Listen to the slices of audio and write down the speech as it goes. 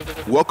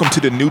Welcome to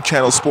the New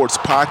Channel Sports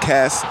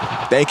Podcast.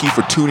 Thank you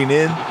for tuning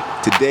in.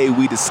 Today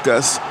we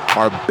discuss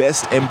our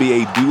best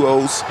NBA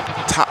duos,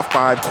 top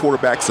 5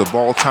 quarterbacks of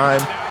all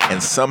time,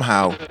 and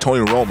somehow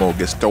Tony Romo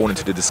gets thrown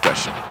into the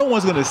discussion. No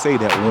one's going to say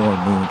that Warren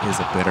Moon is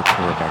a better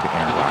quarterback than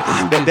Aaron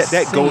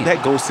Rodgers.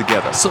 That goes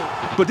together.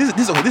 But this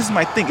is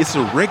my thing. It's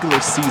a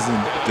regular season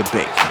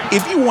debate.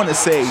 If you want to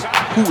say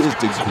who is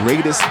the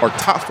greatest or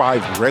top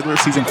 5 regular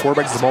season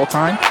quarterbacks of all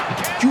time,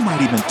 you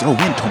might even throw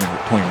in Tony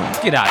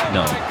Romo. Get out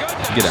of here.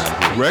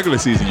 Regular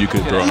season, you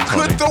could throw in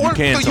Tony. You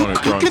can't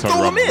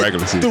throw him in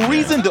regular season. The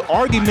reason, the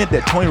argument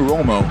that Tony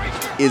Romo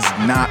is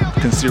not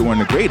considered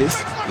one of the greatest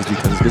is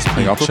because of his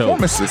playoff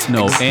performances.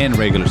 No, and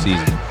regular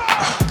season.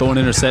 Throwing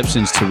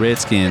interceptions to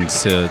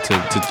Redskins to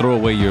throw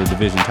away your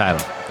division title.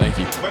 Thank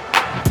you.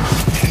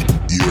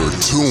 You're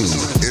tuned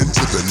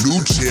into the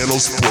New Channel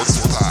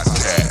Sports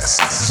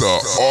Podcast, the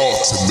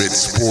ultimate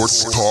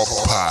sports talk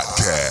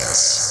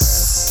podcast.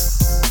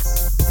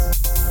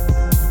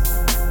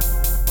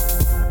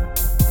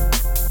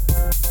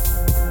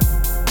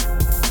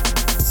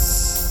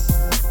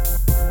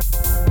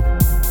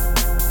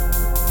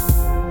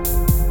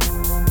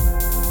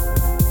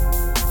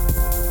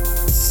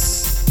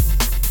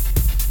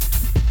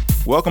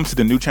 Welcome to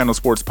the New Channel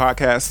Sports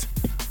Podcast.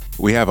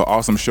 We have an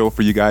awesome show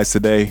for you guys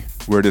today.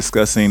 We're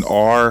discussing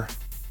our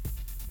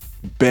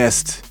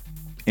best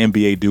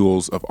NBA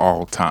duels of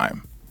all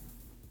time.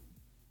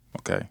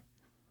 Okay.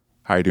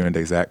 How you doing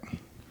today, Zach?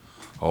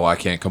 Oh, I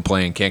can't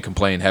complain.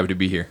 Happy to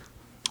be here.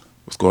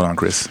 What's going on,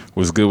 Chris?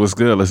 What's good?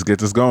 Let's get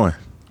this going.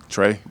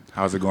 Trey,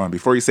 how's it going?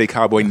 Before you say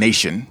Cowboy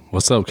Nation.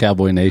 What's up,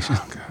 Cowboy Nation?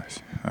 Oh, gosh.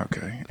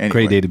 Okay. Anyway.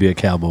 Great day to be a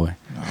Cowboy.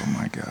 Oh,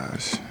 my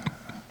gosh.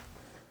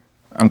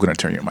 I'm going to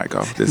turn your mic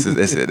off. That's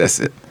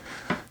it.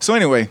 So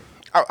anyway,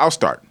 I'll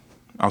start.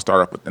 I'll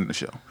start up within the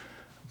show.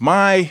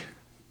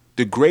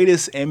 The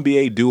greatest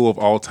NBA duo of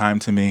all time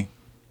to me,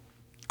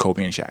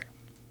 Kobe and Shaq.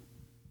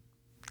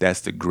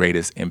 That's the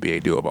greatest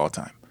NBA duo of all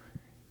time.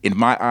 In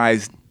my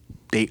eyes,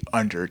 they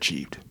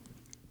underachieved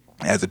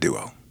as a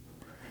duo.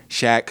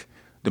 Shaq,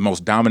 the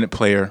most dominant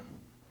player,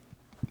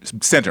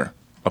 center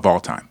of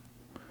all time.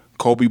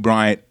 Kobe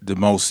Bryant, the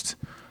most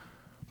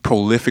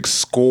prolific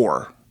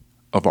scorer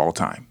of all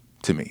time.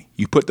 To me,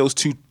 you put those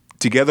two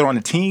together on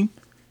a team,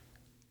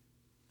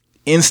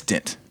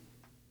 instant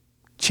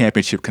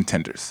championship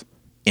contenders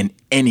in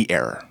any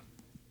era,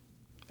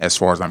 as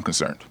far as I'm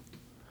concerned.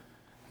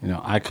 You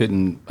know, I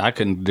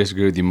couldn't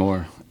disagree with you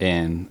more,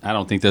 and I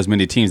don't think there's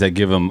many teams that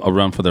give them a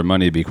run for their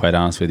money. To be quite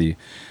honest with you,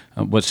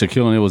 what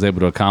Shaquille O'Neal was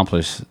able to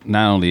accomplish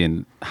not only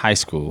in high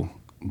school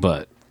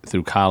but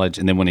through college,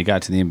 and then when he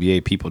got to the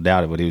NBA, people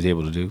doubted what he was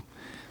able to do.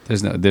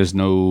 There's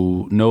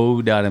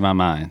no doubt in my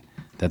mind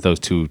that those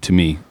two, to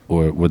me,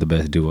 were the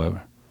best duo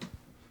ever.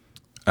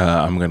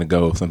 I'm going to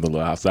go with something a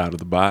little outside of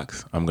the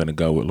box. I'm going to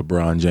go with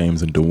LeBron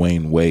James and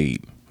Dwayne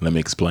Wade. Let me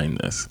explain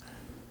this.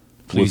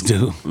 Please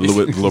do.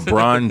 With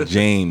LeBron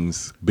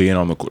James being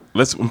on the court.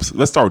 Let's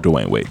start with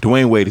Dwayne Wade.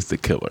 Dwayne Wade is the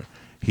killer.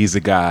 He's a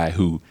guy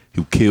who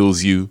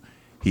kills you.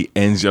 He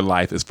ends your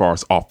life as far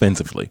as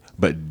offensively.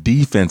 But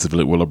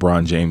defensively, what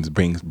LeBron James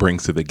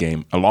brings to the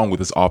game, along with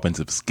his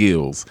offensive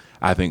skills,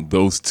 I think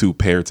those two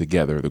paired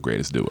together are the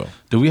greatest duo.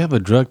 Do we have a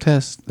drug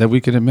test that we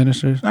can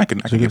administer? I can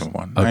give it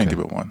one. Okay. I can give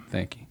it one.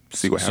 Thank you.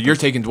 See what happens. So you're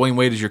taking Dwayne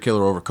Wade as your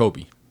killer over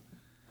Kobe?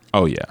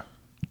 Oh, yeah.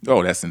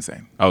 Oh, that's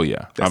insane. Oh,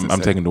 yeah. That's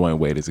I'm taking Dwayne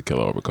Wade as a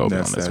killer over Kobe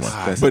on this one.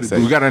 That's But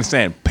insane. we got to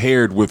understand,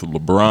 paired with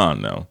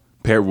LeBron, though.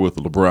 Paired with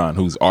LeBron,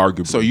 who's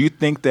arguably... So you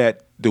think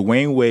that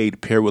Dwayne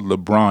Wade paired with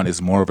LeBron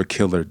is more of a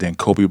killer than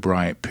Kobe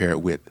Bryant paired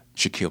with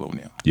Shaquille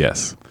O'Neal?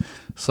 Yes.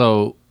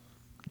 So,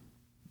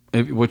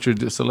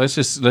 let's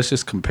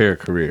just compare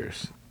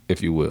careers,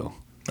 if you will.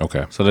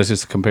 Okay. So let's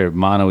just compare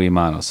mano y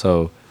mano.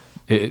 So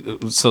I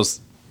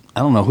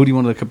don't know, who do you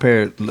want to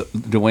compare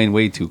Dwayne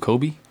Wade to?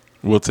 Kobe?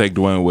 We'll take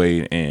Dwayne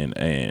Wade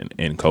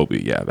and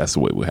Kobe. Yeah, that's the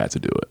way we had to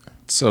do it.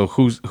 So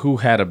who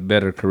had a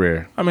better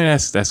career? I mean,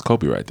 that's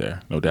Kobe right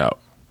there, no doubt.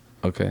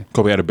 Okay.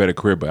 Kobe had a better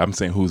career, but I'm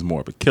saying who's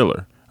more of a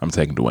killer. I'm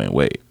taking Dwayne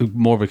Wade.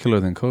 More of a killer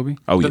than Kobe?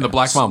 Oh, yeah. Than the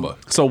Black Mamba.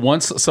 So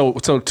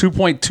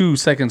 2.2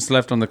 seconds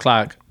left on the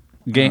clock.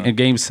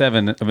 Game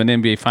 7 of an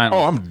NBA final.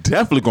 Oh, I'm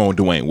definitely going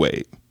Dwayne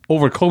Wade.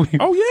 Over Kobe.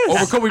 Oh,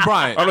 yes. Over Kobe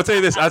Bryant. I'm going to tell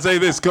you this. I'll tell you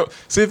this.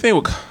 See, the thing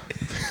with...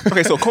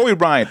 Okay, so Kobe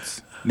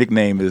Bryant's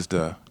nickname is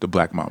the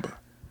Black Mamba.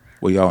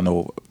 Well, y'all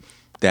know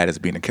that as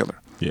being a killer.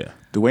 Yeah.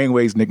 Dwayne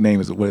Wade's nickname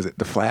is, what is it,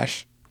 the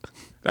Flash?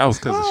 That was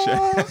because of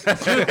Shaq.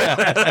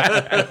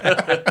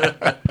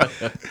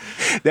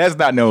 That's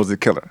not known as a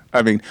killer.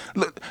 I mean,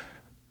 look,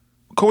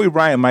 Kobe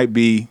Bryant might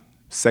be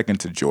second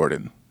to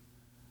Jordan,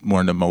 one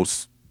of the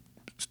most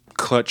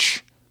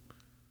clutch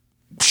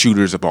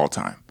shooters of all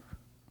time.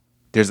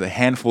 There's a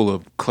handful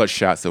of clutch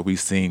shots that we've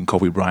seen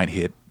Kobe Bryant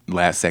hit,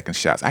 last second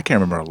shots. I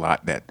can't remember a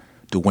lot that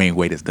Dwayne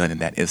Wade has done in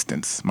that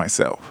instance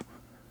myself.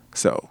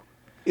 So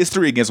it's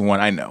 3 against 1,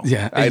 I know.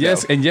 Yeah, and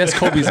yes,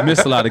 Kobe's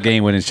missed a lot of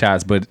game-winning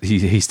shots, but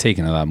he's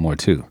taken a lot more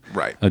too.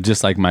 Right.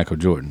 Just like Michael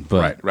Jordan.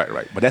 But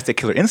Right. But that's the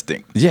killer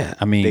instinct. Yeah,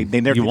 I mean, They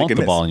never you think want they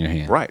the miss. ball in your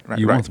hand. Right.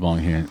 You want the ball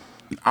in your hand.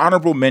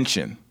 Honorable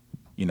mention,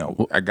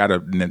 I got to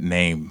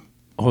name.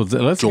 Oh,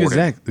 let's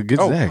Jordan. get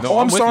Zach.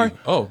 I'm with sorry. you.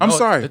 Oh, I'm no,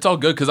 sorry. It's all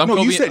good because I'm No,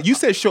 Kobe. you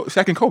said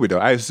Shaq and Kobe though.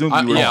 I assume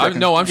you were. I'm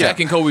Shaq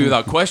and Kobe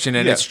without question,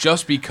 and Yeah. it's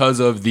just because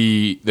of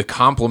the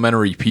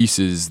complementary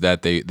pieces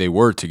that they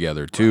were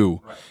together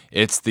too. Right.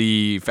 It's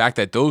the fact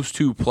that those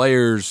two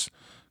players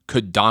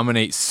could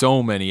dominate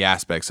so many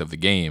aspects of the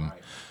game,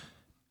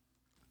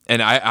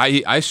 and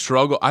I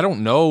struggle. I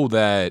don't know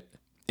that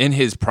in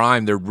his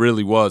prime there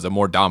really was a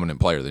more dominant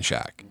player than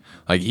Shaq.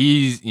 Like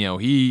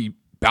he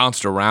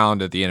bounced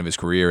around at the end of his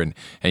career, and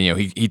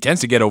he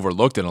tends to get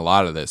overlooked in a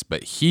lot of this,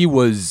 but he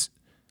was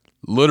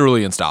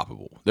literally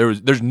unstoppable.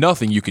 There's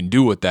nothing you can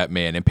do with that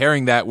man. And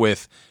pairing that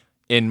with,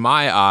 in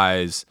my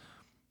eyes,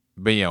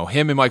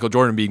 him and Michael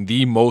Jordan being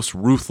the most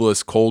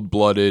ruthless,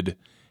 cold-blooded,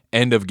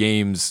 end of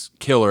games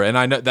killer. And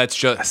I know that's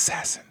just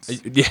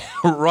assassins. Yeah,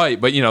 right.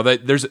 But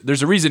that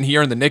there's a reason he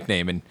earned the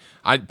nickname.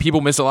 And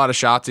people miss a lot of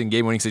shots in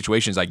game-winning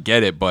situations. I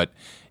get it, but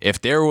if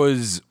there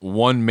was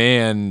one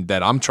man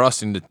that I'm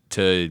trusting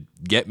to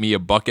get me a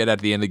bucket at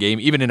the end of the game,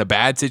 even in a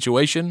bad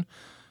situation,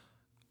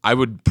 I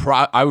would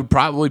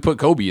probably put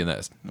Kobe in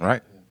this.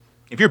 Right.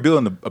 If you're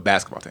building a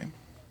basketball team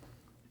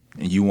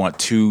and you want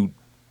two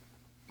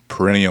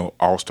perennial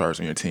all-stars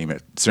on your team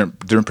at certain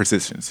different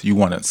positions, you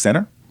want a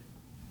center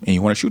and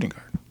you want a shooting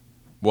guard.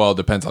 Well, it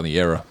depends on the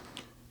era.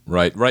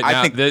 Right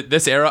now, think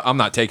this era, I'm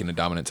not taking a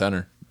dominant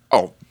center.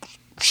 Oh,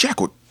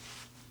 Shaq would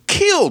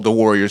kill the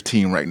Warriors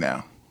team right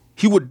now.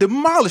 He would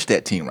demolish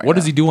that team right now. What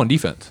does he do on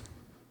defense?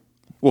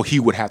 Well, he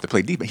would have to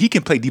play defense. He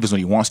can play defense when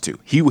he wants to.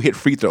 He will hit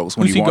free throws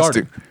when Who's he he wants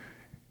guarding? to.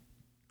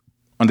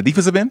 On the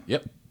defensive end,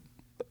 Yep.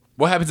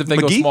 What happens if they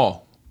go McGee?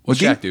 small? What's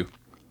McGee? Shaq do?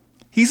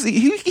 he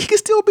can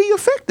still be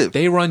effective.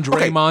 They run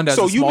Draymond as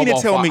a you small mean to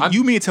ball tell five. me?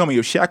 You mean to tell me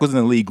if Shaq was in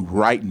the league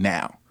right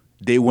now,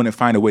 they wouldn't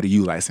find a way to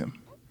utilize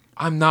him?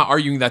 I'm not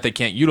arguing that they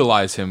can't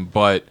utilize him,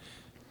 but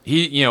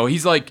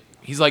he's like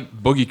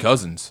Boogie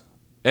Cousins.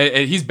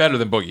 And he's better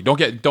than Boogie.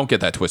 Don't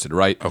get that twisted,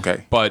 right?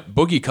 Okay. But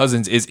Boogie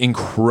Cousins is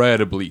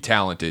incredibly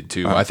talented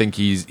too. I think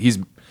he's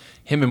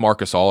him and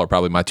Marcus All are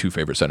probably my two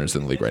favorite centers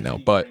in the league right now.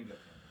 But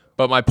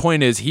my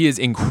point is he is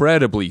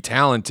incredibly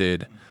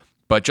talented,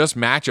 but just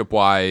matchup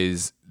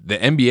wise, the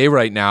NBA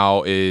right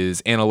now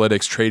is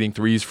analytics trading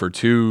threes for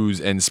twos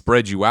and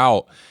spread you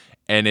out,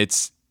 and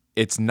it's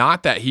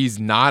not that he's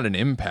not an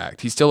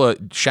impact.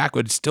 Shaq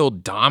would still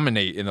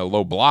dominate in a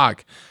low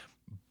block,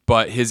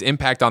 but his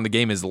impact on the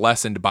game is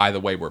lessened by the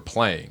way we're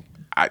playing.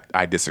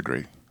 I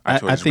disagree. I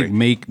disagree.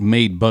 think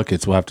made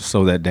buckets will have to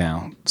slow that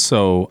down.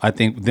 So I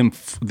think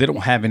they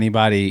don't have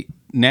anybody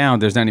now.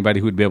 There's not anybody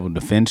who would be able to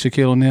defend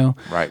Shaquille O'Neal.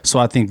 Right. So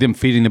I think them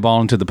feeding the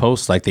ball into the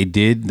post like they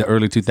did in the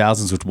early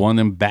 2000s, which won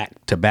them back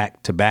to back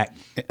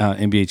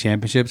NBA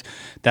championships,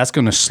 that's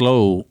going to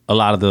slow a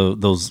lot of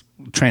those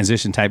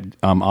transition type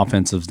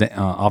offensive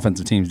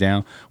teams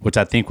down, which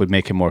I think would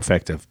make him more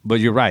effective.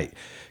 But you're right.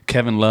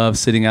 Kevin Love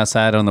sitting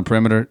outside on the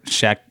perimeter,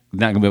 Shaq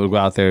not going to be able to go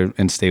out there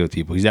and stay with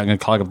people. He's not going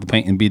to clog up the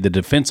paint and be the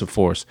defensive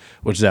force,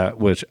 which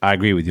I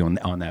agree with you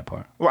on that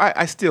part. Well,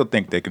 I still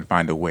think they can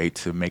find a way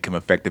to make him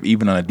effective,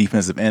 even on a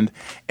defensive end.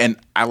 And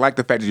I like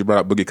the fact that you brought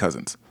up Boogie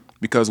Cousins,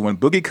 because when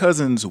Boogie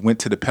Cousins went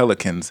to the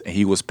Pelicans and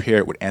he was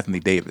paired with Anthony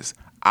Davis,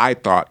 I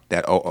thought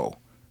that,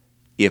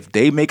 if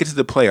they make it to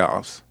the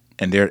playoffs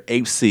and they're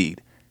 8th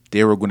seed,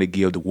 they were going to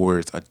give the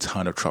Warriors a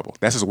ton of trouble.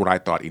 That's just what I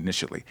thought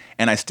initially.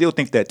 And I still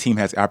think that team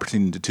has the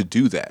opportunity to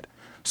do that.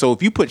 So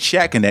if you put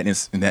Shaq in that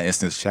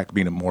instance, Shaq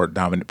being a more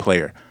dominant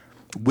player,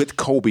 with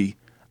Kobe,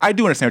 I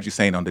do understand what you're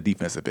saying on the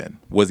defensive end.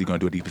 Was he going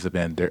to do a defensive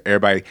end?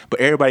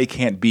 Everybody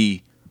can't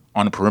be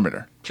on the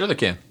perimeter. Sure, they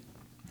can.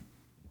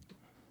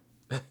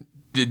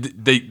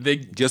 They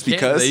Just can.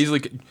 because? They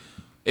easily.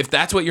 If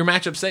that's what your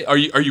matchups say, are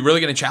you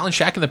really going to challenge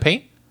Shaq in the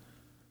paint?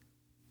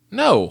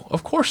 No,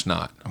 of course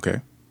not.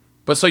 Okay.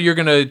 But so you're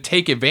going to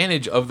take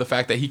advantage of the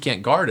fact that he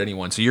can't guard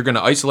anyone. So you're going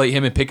to isolate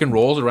him and pick and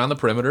rolls around the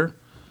perimeter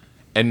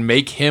and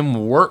make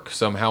him work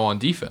somehow on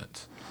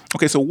defense.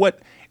 Okay, so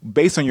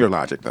based on your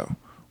logic, though,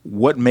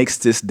 what makes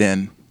this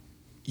then,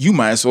 you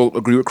might as well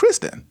agree with Chris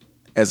then,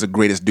 as the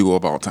greatest duo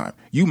of all time.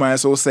 You might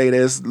as well say it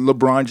as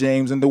LeBron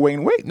James and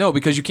Dwayne Wade. No,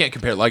 because you can't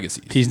compare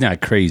legacies. He's not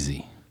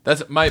crazy.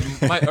 That's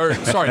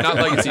sorry, not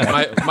legacies.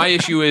 My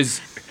issue is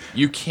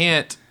you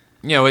can't,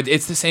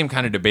 it's the same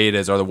kind of debate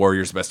as are the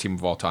Warriors the best team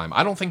of all time.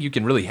 I don't think you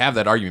can really have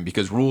that argument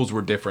because rules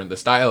were different. The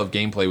style of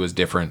gameplay was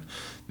different.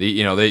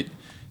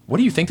 What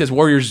do you think this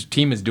Warriors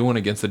team is doing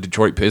against the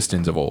Detroit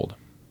Pistons of old?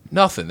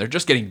 Nothing. They're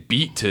just getting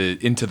beat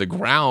into the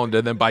ground,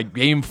 and then by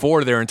game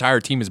 4, their entire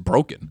team is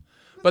broken.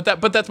 But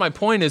that's my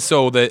point. Is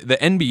so the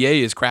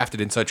NBA is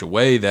crafted in such a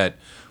way that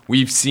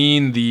we've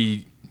seen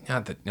the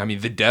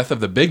death of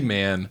the big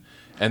man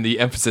and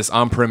the emphasis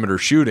on perimeter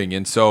shooting,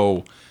 and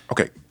so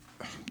Okay,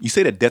 you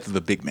say the death of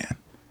the big man.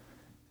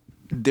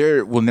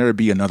 There will never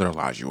be another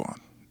Olajuwon.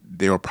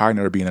 There will probably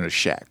never be another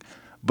Shaq.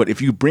 But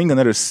if you bring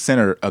another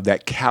center of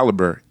that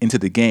caliber into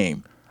the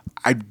game,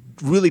 I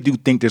really do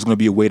think there's going to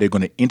be a way they're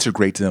going to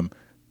integrate them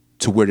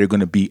to where they're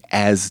going to be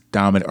as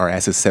dominant or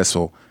as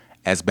successful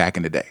as back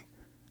in the day.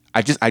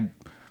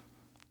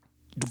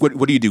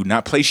 What do you do?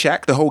 Not play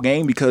Shaq the whole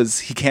game because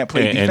he can't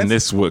play defense? And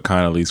this is what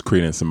kind of leads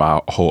credence to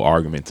my whole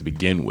argument to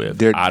begin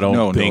with. I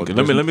don't think.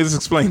 Let me just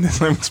explain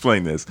this. Let me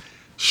explain this.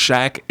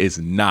 Shaq is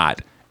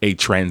not a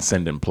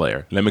transcendent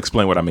player. Let me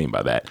explain what I mean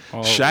by that.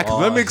 Shaq.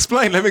 Lord. Let me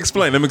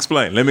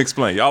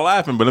explain. Y'all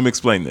laughing, but let me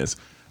explain this.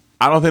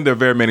 I don't think there are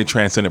very many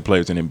transcendent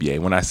players in NBA.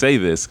 When I say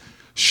this,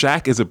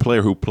 Shaq is a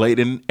player who played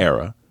in an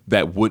era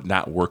that would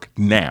not work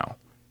now.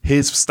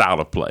 His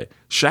style of play.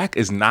 Shaq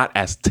is not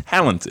as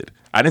talented.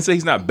 I didn't say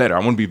he's not better. I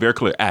want to be very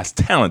clear. As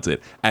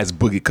talented as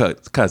Boogie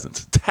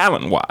Cousins.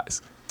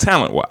 Talent-wise.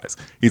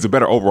 He's a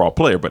better overall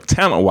player, but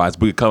talent-wise,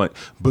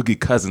 Boogie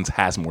Cousins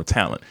has more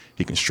talent.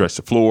 He can stretch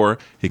the floor.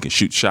 He can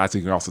shoot shots.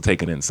 He can also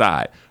take it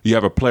inside. You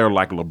have a player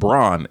like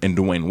LeBron and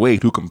Dwayne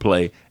Wade who can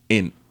play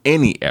in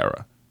any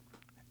era.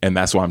 And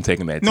that's why I'm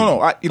taking that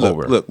team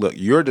over. Look.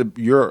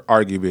 Your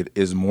argument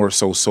is more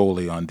so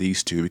solely on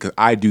these two because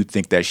I do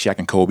think that Shaq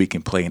and Kobe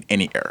can play in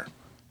any era.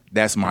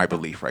 That's my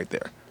belief right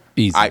there.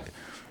 Easy.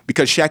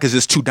 Because Shaq is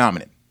just too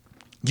dominant.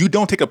 You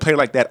don't take a player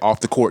like that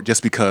off the court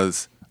just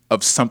because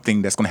of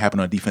something that's going to happen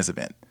on a defensive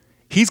end.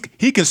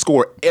 He can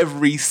score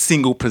every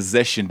single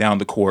possession down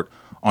the court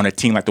on a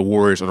team like the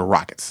Warriors or the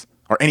Rockets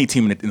or any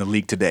team in the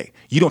league today.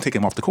 You don't take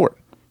him off the court.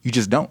 You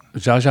just don't.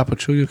 Jaja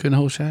Pachulia couldn't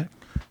hold Shaq?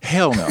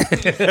 Hell no.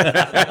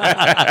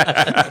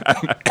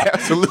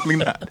 Absolutely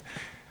not.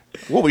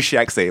 What would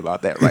Shaq say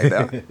about that right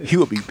now? He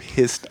would be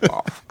pissed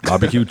off.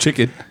 Barbecue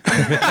chicken.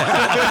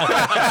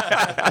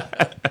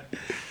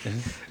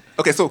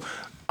 Okay, so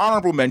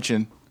honorable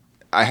mention,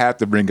 I have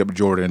to bring up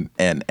Jordan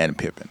and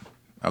Pippen.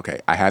 Okay,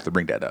 I have to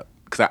bring that up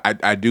because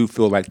I do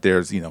feel like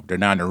there's, they're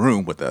not in the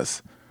room with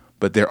us,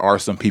 but there are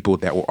some people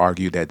that will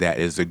argue that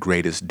is the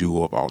greatest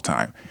duo of all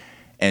time.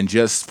 And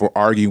just for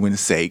arguing's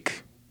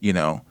sake,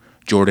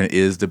 Jordan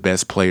is the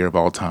best player of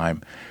all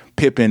time.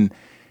 Pippen,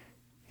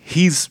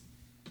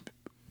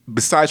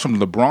 besides from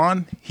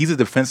LeBron, he's a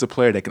defensive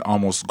player that can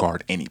almost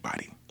guard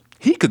anybody.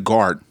 He could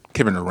guard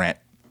Kevin Durant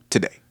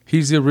today.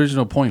 He's the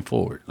original point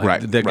forward. Like,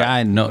 right. The guy,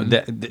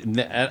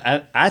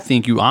 I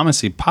think you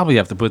honestly probably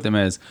have to put them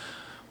as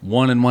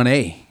 1 and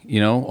 1A,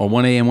 or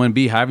 1A and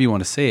 1B, however you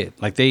want to say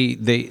it. Like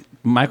they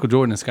Michael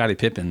Jordan and Scottie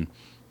Pippen,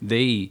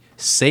 they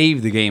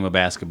saved the game of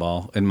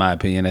basketball, in my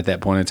opinion, at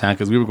that point in time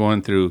because we were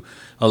going through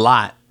a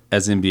lot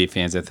as NBA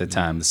fans at the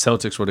time. The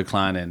Celtics were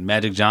declining.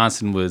 Magic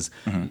Johnson was,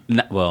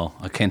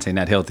 I can't say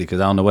not healthy because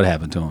I don't know what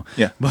happened to him.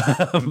 Yeah.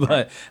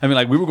 But I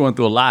mean, we were going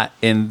through a lot.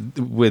 And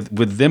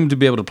with them to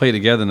be able to play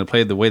together and to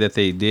play the way that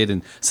they did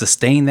and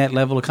sustain that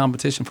level of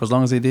competition for as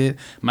long as they did,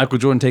 Michael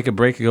Jordan take a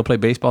break and go play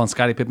baseball, and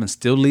Scottie Pippen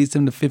still leads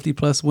them to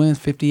 50-plus wins,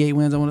 58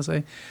 wins, I want to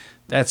say.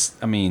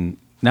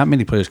 Not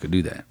many players could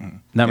do that.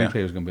 Not many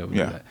players are going to be able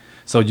to do that.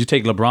 So you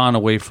take LeBron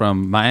away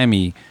from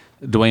Miami,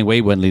 Dwayne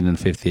Wade wasn't leading them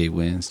to 58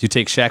 wins. You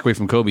take Shaq away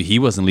from Kobe, he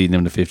wasn't leading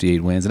them to 58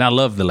 wins. And I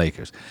love the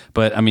Lakers,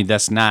 but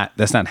that's not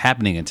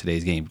happening in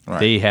today's game. Right.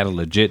 They had a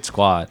legit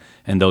squad,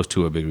 and those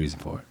two are a big reason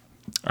for it.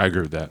 I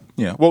agree with that.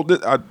 Yeah. Well,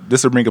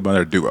 this will bring up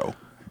another duo,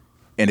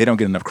 and they don't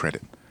get enough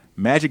credit.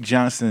 Magic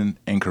Johnson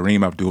and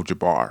Kareem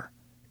Abdul-Jabbar.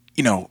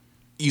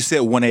 You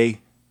said 1A.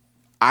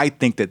 I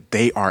think that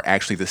they are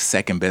actually the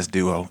second best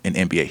duo in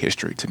NBA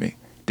history to me.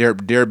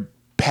 They're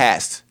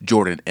past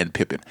Jordan and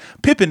Pippen.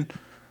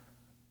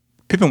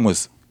 Pippen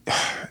was,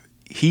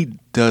 he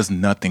does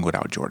nothing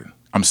without Jordan.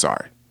 I'm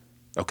sorry.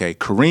 Okay,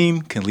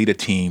 Kareem can lead a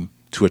team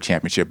to a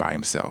championship by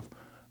himself.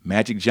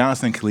 Magic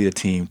Johnson can lead a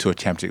team to a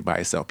championship by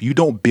himself. You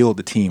don't build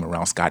a team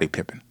around Scottie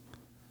Pippen.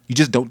 You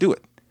just don't do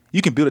it.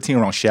 You can build a team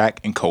around Shaq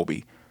and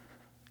Kobe.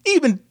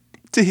 Even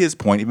to his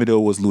point, even though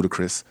it was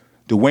ludicrous,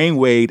 Dwayne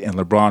Wade and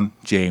LeBron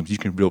James, you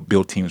can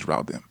build teams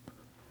around them.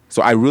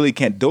 So I really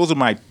can't. Those are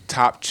my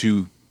top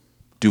two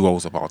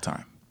duos of all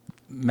time.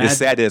 It's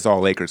sad that it's all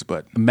Lakers,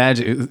 but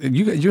Magic,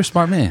 you're a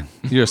smart man.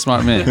 You're a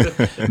smart man.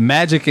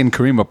 Magic and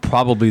Kareem are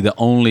probably the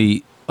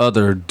only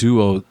other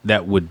duo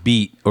that would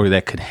beat or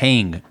that could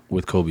hang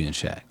with Kobe and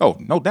Shaq. Oh,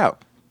 no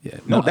doubt. Yeah,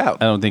 no doubt.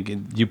 I don't think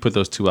you put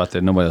those two out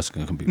there. Nobody else is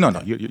going to compete. No,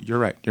 with that. You're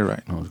right. You're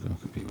right. No one's going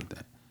to compete with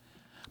that.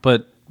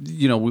 But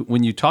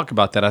when you talk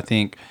about that, I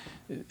think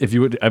if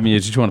you would, if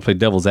you want to play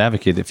devil's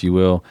advocate, if you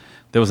will,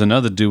 there was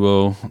another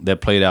duo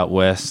that played out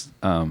west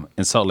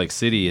in Salt Lake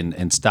City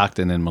and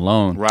Stockton and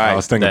Malone. Right. I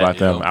was thinking about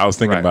them. I was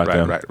thinking about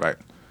them. Right.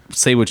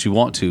 Say what you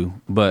want to,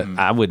 but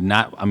I would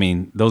not.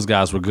 Those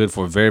guys were good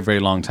for a very, very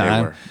long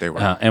time. They were.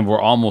 And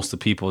were almost the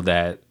people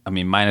that,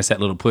 minus that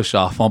little push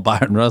off on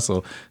Byron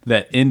Russell,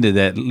 that ended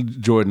that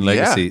Jordan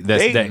legacy.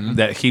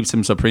 That keeps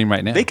him supreme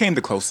right now. They came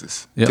the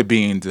closest to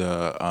being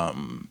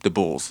the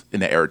Bulls in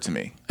the era to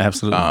me.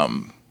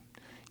 Absolutely.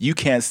 You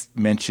can't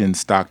mention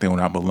Stockton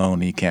without Malone,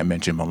 and you can't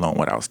mention Malone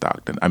without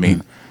Stockton.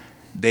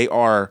 They're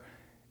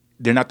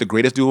not the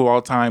greatest duo of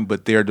all time,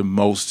 but they're the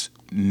most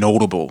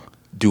notable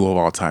duo of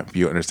all time, if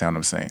you understand what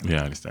I'm saying. Yeah,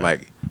 I understand.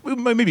 Like,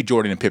 maybe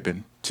Jordan and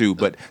Pippen too.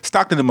 But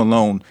Stockton and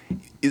Malone,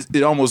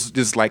 it almost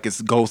just like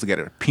it goes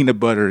together. Peanut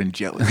butter and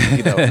jelly.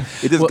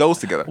 It just goes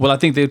together. Well, I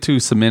think they two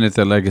cemented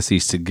their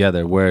legacies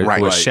together. Where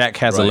Shaq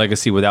has a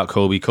legacy without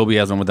Kobe. Kobe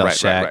has one without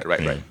Shaq.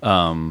 Right.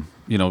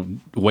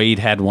 Wade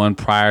had one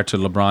prior to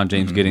LeBron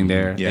James getting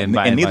there. Yeah, and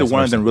neither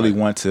one of them really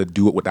want to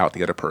do it without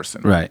the other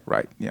person. Right.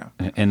 Right. Yeah.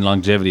 And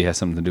longevity has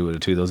something to do with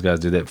it too. Those guys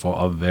did that for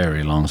a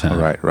very long time.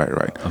 Right.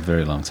 A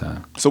very long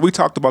time. So we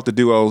talked about the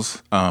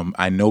duos.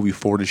 I know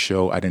before the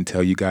show I didn't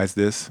tell you guys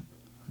this,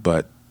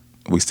 but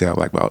we still have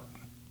like about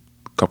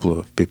a couple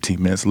of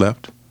 15 minutes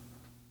left.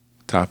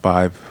 Top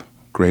 5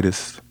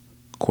 greatest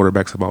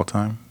quarterbacks of all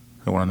time.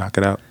 I want to knock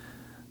it out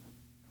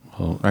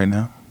right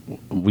now.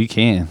 We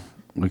can.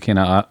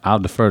 I'll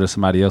defer to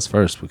somebody else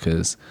first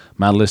because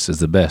my list is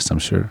the best, I'm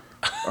sure.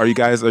 Are you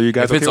guys If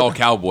okay it's all with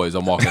that? Cowboys,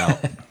 I'm walking out.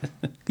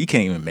 You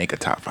can't even make a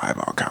top 5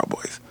 all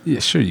Cowboys.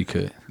 Yeah, sure you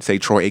could. Say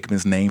Troy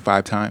Aikman's name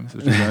 5 times.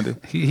 What you gonna do?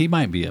 He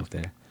might be up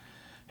there.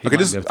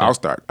 I'll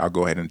start. I'll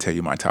go ahead and tell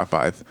you my top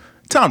 5.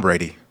 Tom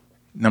Brady,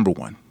 number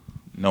 1.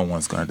 No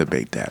one's going to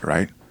debate that,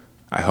 right?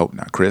 I hope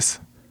not. Chris,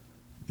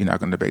 you're not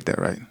going to debate that,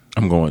 right?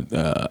 I'm going.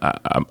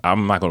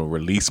 I'm not going to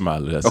release my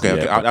list. Okay.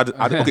 Yet,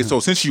 Okay. So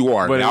since you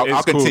are, but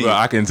I'll continue. Cool,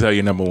 I can tell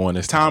you number 1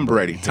 is Tom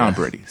Brady. Tom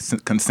Brady.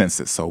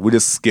 Consensus. So we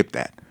just skip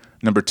that.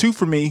 Number 2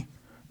 for me,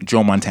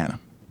 Joe Montana,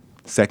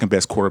 second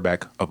best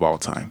quarterback of all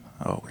time.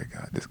 Oh my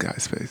God, this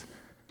guy's face.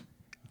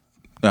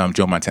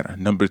 Joe Montana.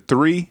 Number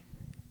 3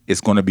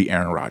 is going to be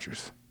Aaron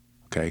Rodgers.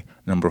 Okay.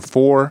 Number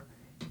 4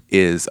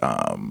 is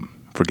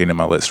forgetting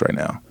my list right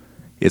now.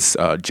 It's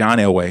John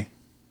Elway,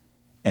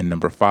 and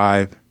number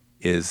 5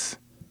 is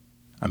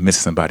I'm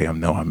missing somebody. I'm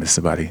missing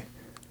somebody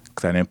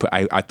because I didn't put.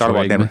 I thought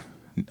Troy about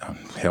Dan.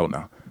 Hell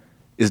no.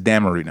 It's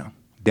Dan Marino.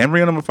 Dan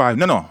Marino number 5.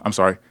 No. I'm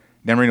sorry.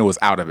 Dan Marino was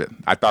out of it.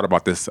 I thought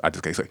about this. I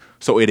just can't say.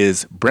 So it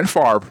is Brent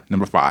Favre,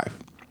 number 5.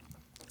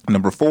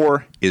 Number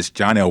 4 is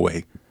John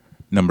Elway.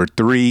 Number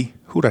 3,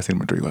 who did I say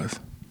number 3 was?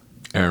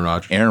 Aaron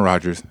Rodgers. Aaron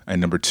Rodgers.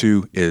 And number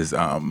 2 is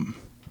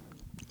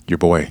your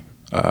boy,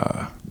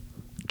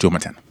 Joe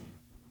Montana.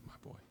 My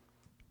boy.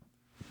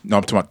 No,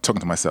 I'm talking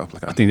to myself.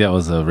 I think that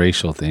was a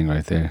racial thing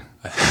right there.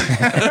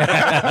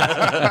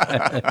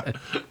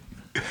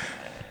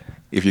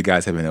 If you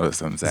guys haven't noticed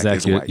something, Zach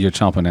is white. You're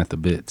chomping at the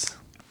bits.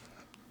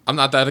 I'm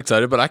not that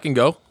excited, but I can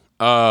go.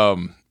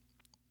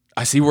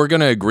 I see we're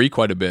going to agree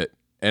quite a bit,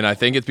 and I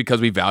think it's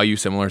because we value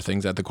similar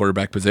things at the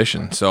quarterback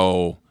position.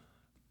 So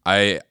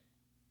I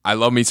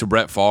love me some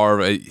Brett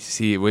Favre.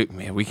 See,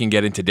 we can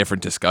get into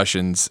different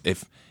discussions.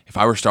 If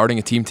I were starting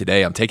a team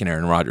today, I'm taking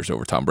Aaron Rodgers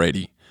over Tom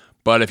Brady.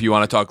 But if you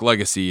want to talk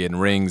legacy and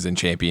rings and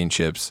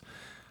championships,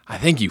 I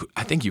think you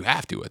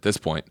have to at this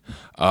point.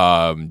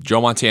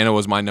 Joe Montana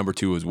was my number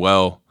 2 as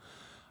well.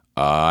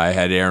 I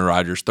had Aaron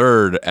Rodgers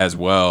 3rd as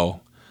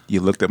well.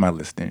 You looked at my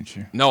list, didn't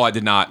you? No, I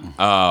did not.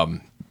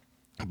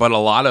 But a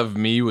lot of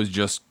me was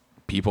just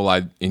people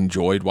I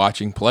enjoyed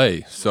watching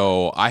play.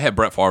 So I had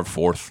Brett Favre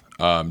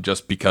 4th,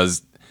 just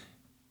because,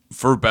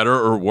 for better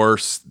or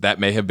worse, that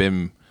may have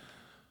been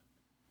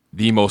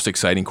the most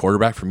exciting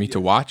quarterback for me to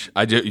watch.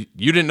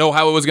 You didn't know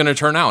how it was going to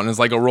turn out, and it's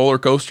like a roller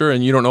coaster,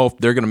 and you don't know if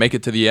they're going to make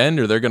it to the end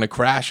or they're going to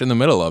crash in the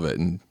middle of it.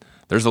 And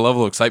there's a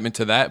level of excitement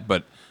to that,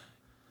 but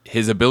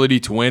his ability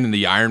to win and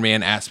the Iron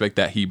Man aspect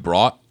that he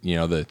brought,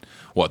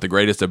 the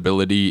greatest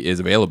ability is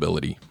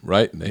availability,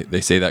 right?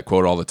 They say that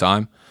quote all the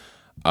time.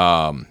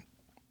 Nothing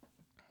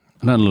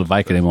little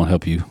Vicodin won't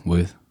help you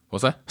with.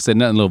 What's that? I said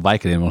nothing little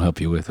Vicodin won't help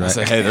you with, right? I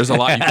say, hey, there's a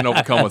lot you can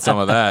overcome with some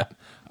of that.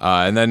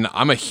 And then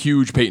I'm a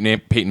huge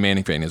Peyton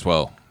Manning fan as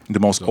well. The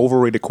most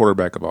overrated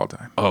quarterback of all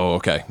time. Oh,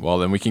 okay. Well,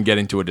 then we can get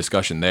into a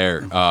discussion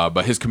there.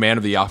 But his command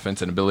of the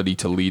offense and ability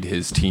to lead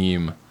his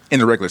team in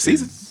the regular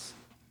season,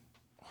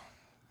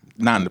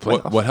 not in the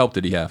playoffs. What help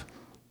did he have?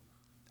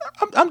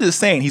 I'm just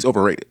saying he's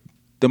overrated.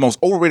 The most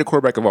overrated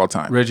quarterback of all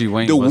time. Reggie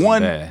Wayne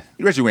wasn't bad.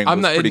 Reggie Wayne was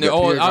pretty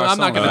good. I'm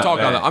not going to talk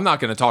on. I'm not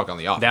going to talk on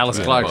the offense. Dallas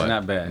Clark's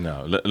not bad.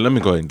 No, let me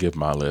go ahead and give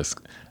my list.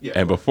 Yeah.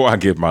 And before I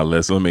give my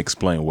list, let me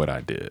explain what I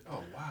did.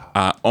 Oh, wow.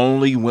 I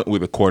only went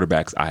with the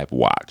quarterbacks I have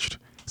watched.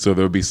 So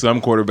there will be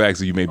some quarterbacks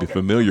that you may be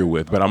familiar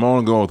with, but I'm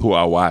only going with who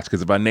I watched,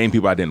 because if I name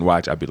people I didn't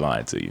watch, I'd be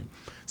lying to you.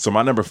 So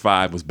my number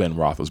 5 was Ben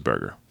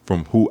Roethlisberger,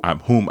 from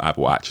whom I've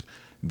watched.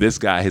 This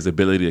guy, his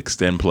ability to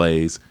extend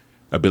plays,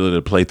 ability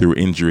to play through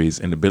injuries,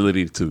 and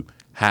ability to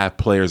have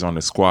players on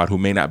the squad who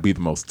may not be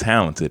the most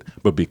talented,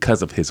 but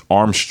because of his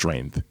arm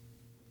strength,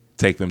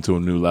 take them to a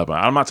new level.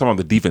 I'm not talking about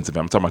the defensive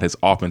end. I'm talking about his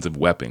offensive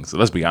weapons. So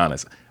let's be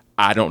honest.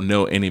 I don't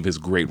know any of his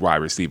great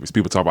wide receivers.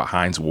 People talk about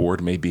Hines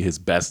Ward, maybe his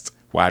best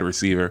wide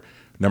receiver.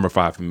 Number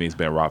 5 for me is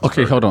Ben Roethlisberger.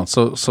 Okay, hold on.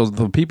 So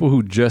the people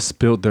who just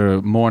spilled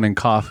their morning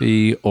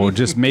coffee or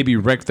just maybe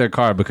wrecked their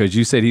car because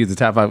you said he was the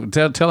top 5,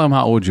 tell them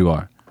how old you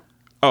are.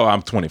 Oh,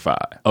 I'm 25.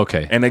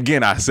 Okay. And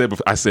again, I said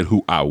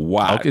who I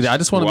watched. Okay, I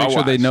just want to make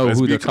sure they know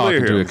who they're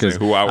talking to, because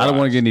I don't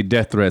want to get any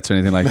death threats or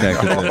anything like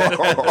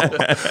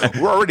that.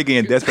 We're already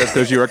getting death threats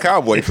because you're a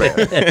Cowboy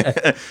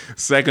fan.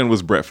 Second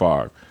was Brett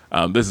Favre.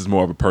 This is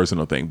more of a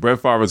personal thing. Brett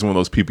Favre is one of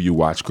those people you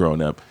watch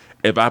growing up.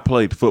 If I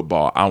played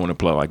football, I want to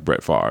play like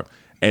Brett Favre.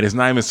 And it's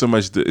not even so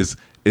much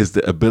is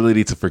the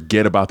ability to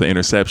forget about the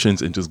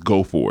interceptions and just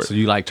go for it. So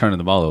you like turning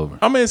the ball over?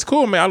 I mean, it's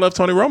cool, man. I love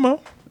Tony Romo.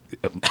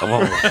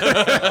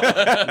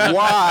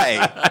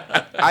 Why?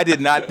 I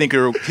did not think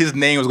his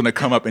name was going to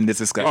come up in this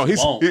discussion.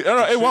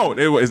 It won't.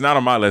 It's not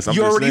on my list.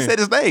 You already said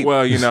his name.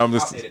 Well, I'm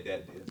just.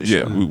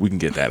 Yeah, we can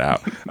get that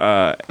out.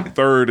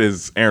 Third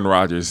is Aaron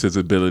Rodgers. His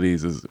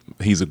abilities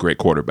he's a great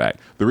quarterback.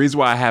 The reason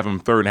why I have him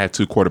third and have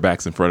two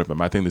quarterbacks in front of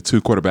him, I think the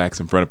two quarterbacks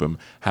in front of him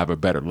have a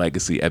better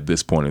legacy at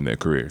this point in their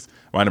careers.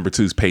 My number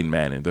 2 is Peyton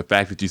Manning. The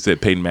fact that you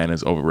said Peyton Manning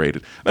is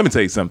overrated. Let me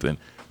tell you something.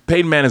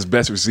 Peyton Manning's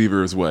best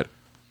receiver is what?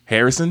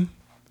 Harrison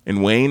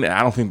and Wayne.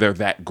 I don't think they're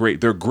that great.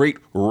 They're great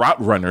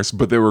route runners,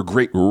 but they were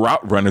great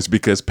route runners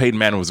because Peyton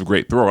Manning was a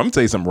great thrower. I'm going to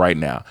tell you something right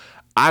now.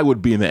 I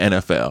would be in the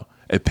NFL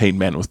if Peyton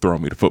Manning was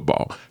throwing me the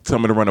football. Tell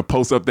me to run a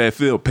post up that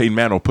field, Peyton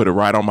Manning will put it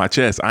right on my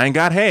chest. I ain't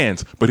got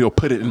hands, but he'll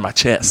put it in my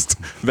chest.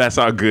 That's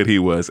how good he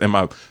was. And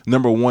my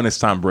number 1 is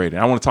Tom Brady.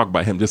 I want to talk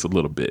about him just a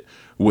little bit.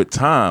 With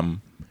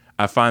Tom,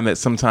 I find that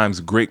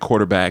sometimes great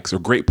quarterbacks or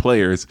great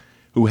players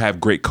who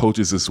have great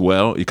coaches as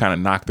well, you kind of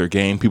knock their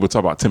game. People talk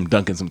about Tim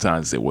Duncan sometimes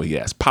and say, well, he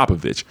has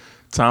Popovich.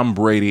 Tom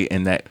Brady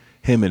and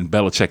him and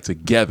Belichick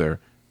together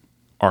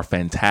are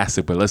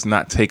fantastic, but let's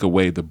not take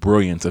away the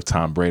brilliance of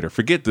Tom Brady.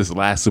 Forget this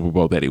last Super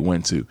Bowl that he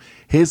went to.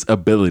 His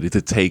ability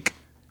to take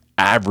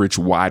average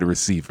wide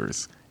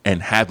receivers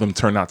and have them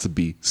turn out to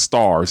be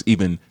stars,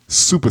 even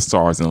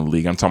superstars in the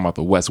league. I'm talking about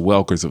the Wes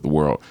Welkers of the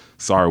world.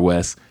 Sorry,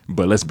 Wes,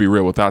 but let's be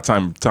real. Without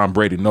Tom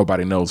Brady,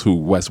 nobody knows who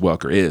Wes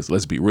Welker is.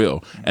 Let's be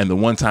real. And the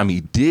one time he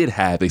did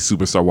have a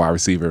superstar wide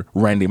receiver,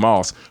 Randy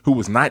Moss, who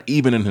was not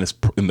even in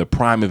the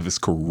prime of his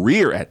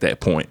career at that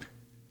point,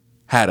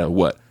 had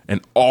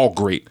an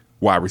all-great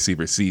wide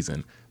receiver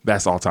season.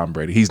 That's all Tom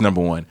Brady. He's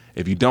number 1.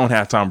 If you don't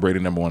have Tom Brady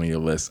number 1 on your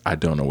list, I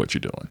don't know what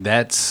you're doing.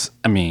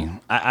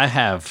 I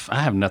have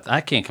nothing.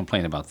 I can't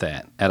complain about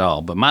that at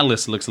all. But my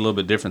list looks a little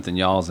bit different than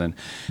y'all's, and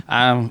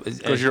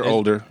because you're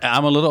older.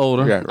 I'm a little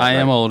older. Yeah, I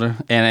am older,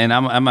 and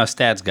I'm a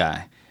stats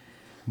guy.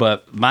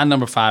 But my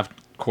number 5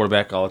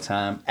 quarterback all the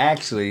time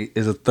actually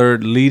is a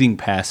third leading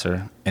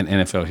passer in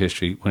NFL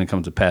history when it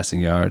comes to passing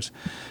yards,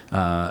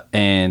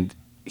 and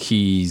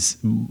he's,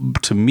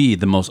 to me,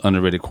 the most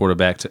underrated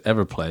quarterback to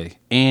ever play,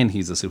 and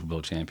he's a Super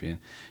Bowl champion.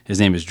 His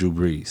name is Drew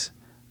Brees.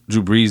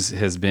 Drew Brees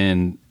has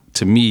been,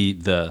 to me,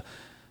 the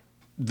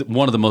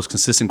one of the most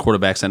consistent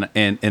quarterbacks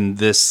in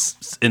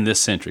this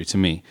century, to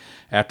me.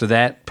 After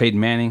that, Peyton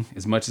Manning,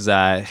 as much as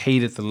I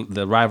hated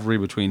the rivalry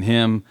between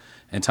him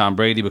and Tom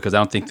Brady, because I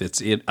don't think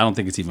it's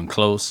even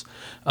close.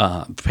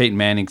 Peyton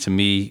Manning, to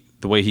me,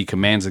 the way he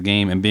commands the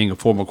game, and being a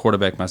former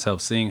quarterback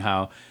myself, seeing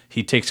how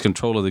he takes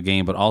control of the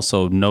game, but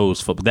also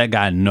knows football. That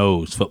guy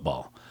knows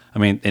football. I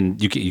mean,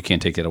 and you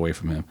can't take that away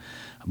from him.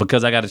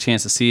 Because I got a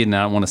chance to see it, and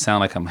I don't want to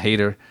sound like I'm a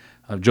hater.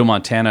 Joe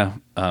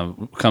Montana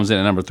comes in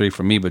at number 3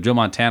 for me, but Joe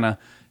Montana,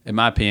 in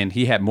my opinion,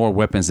 he had more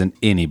weapons than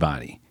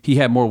anybody. He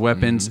had more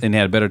weapons and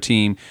had a better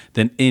team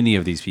than any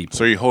of these people.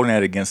 So you're holding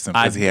that against him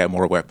because he had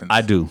more weapons?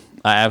 I do.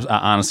 I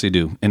honestly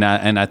do. And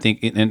I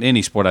think in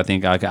any sport, I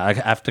think I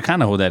have to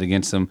kind of hold that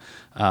against him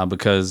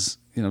because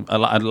a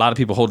lot of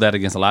people hold that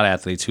against a lot of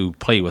athletes who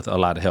play with a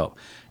lot of help.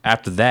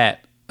 After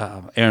that,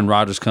 Aaron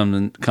Rodgers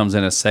comes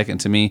in as second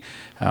to me.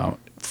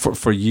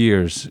 For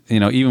years,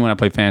 even when I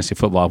play fantasy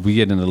football, if we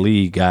get in the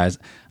league, guys,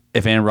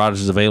 if Aaron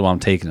Rodgers is available,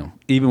 I'm taking him.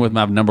 Even with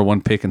my number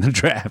 1 pick in the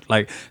draft.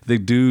 Like, the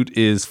dude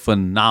is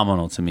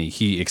phenomenal to me.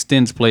 He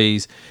extends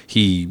plays.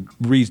 He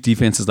reads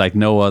defenses like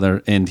no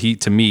other. And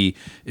he's one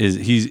of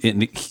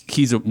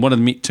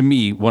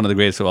the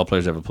greatest football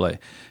players to ever play.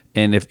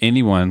 And if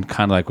anyone,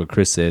 kind of like what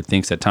Chris said,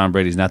 thinks that Tom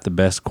Brady's not the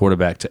best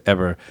quarterback to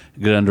ever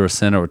get under a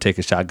center or take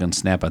a shotgun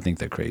snap, I think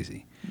they're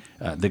crazy.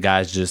 The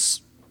guy's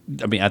just,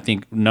 I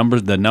think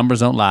the numbers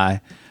don't lie.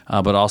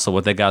 But also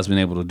what that guy's been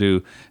able to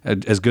do,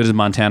 as good as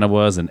Montana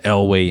was, and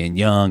Elway and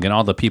Young and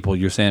all the people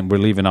you're saying we're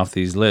leaving off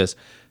these lists,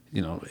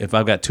 if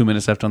I've got 2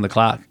 minutes left on the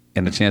clock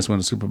and a chance to win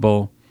the Super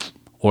Bowl,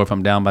 or if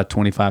I'm down by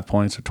 25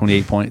 points or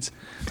 28 points,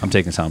 I'm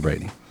taking Tom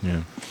Brady.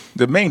 Yeah.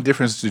 The main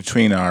difference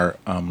between our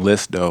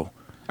list, though,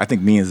 I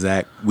think me and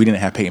Zach, we didn't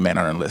have Peyton Manning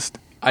on our list.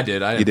 I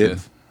did. You did?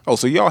 Oh,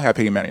 so y'all have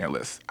Peyton Manning on your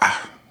list.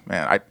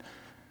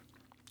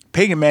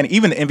 Peyton Manning,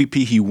 even the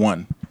MVP he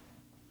won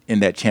in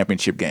that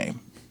championship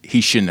game,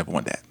 he shouldn't have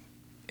won that.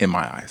 In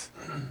my eyes,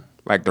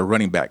 like the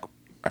running back,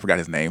 I forgot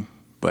his name,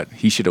 but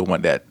he should have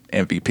won that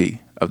MVP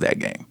of that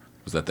game.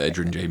 Was that the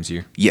Edgerrin James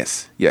year?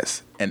 Yes.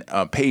 And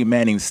Peyton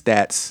Manning's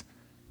stats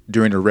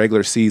during the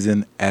regular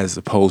season as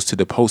opposed to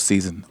the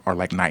postseason are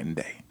like night and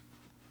day.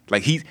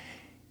 Like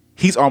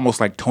he's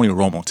almost like Tony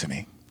Romo to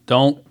me.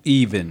 Don't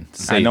even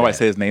say I know that. I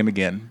said his name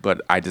again,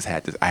 but I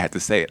had to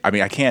say it. I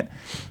mean, I can't.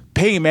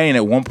 Peyton Manning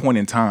at one point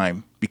in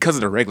time, because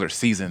of the regular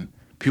season,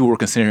 people were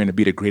considering him to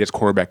be the greatest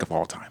quarterback of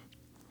all time.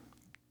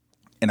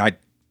 And I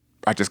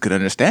just couldn't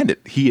understand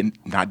it. He had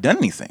not done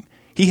anything.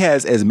 He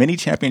has as many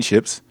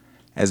championships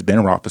as Ben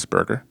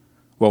Roethlisberger.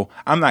 Well,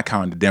 I'm not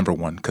counting the Denver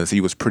one because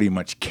he was pretty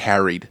much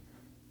carried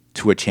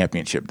to a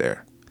championship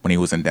there when he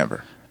was in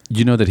Denver.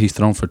 You know that he's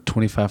thrown for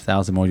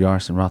 25,000 more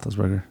yards than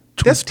Roethlisberger?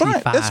 That's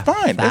fine. That's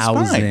fine. That's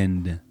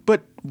fine.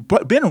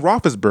 But Ben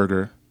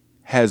Roethlisberger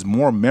has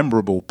more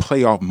memorable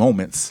playoff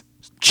moments,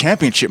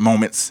 championship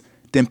moments,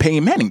 than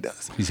Peyton Manning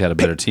does. He's had a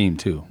better team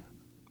too.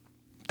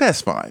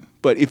 That's fine.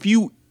 But if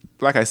you,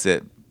 like I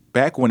said,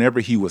 back whenever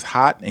he was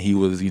hot and he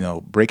was,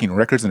 breaking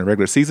records in the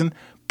regular season,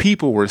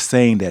 people were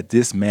saying that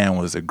this man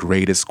was the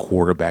greatest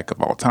quarterback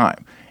of all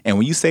time. And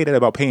when you say that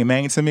about Peyton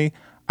Manning to me,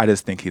 I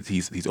just think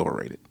he's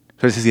overrated.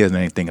 Especially since he hasn't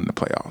done anything in the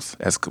playoffs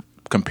as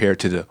compared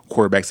to the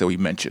quarterbacks that we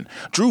mentioned.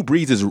 Drew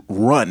Brees'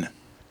 run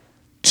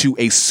to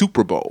a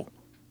Super Bowl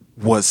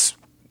was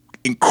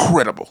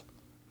incredible.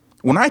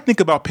 When I think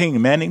about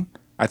Peyton Manning,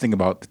 I think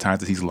about the times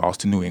that he's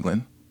lost to New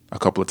England a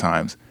couple of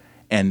times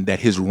and that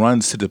his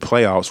runs to the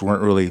playoffs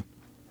weren't really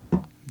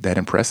that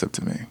impressive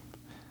to me.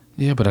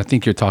 Yeah, but I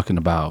think you're talking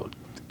about,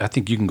 I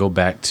think you can go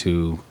back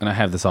to, and I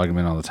have this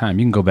argument all the time,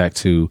 you can go back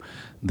to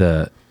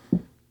the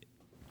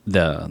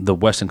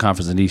Western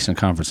Conference and Eastern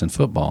Conference in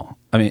football.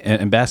 I mean,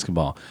 in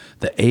basketball.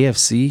 The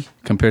AFC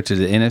compared to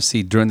the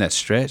NFC during that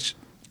stretch.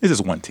 It's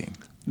just one team.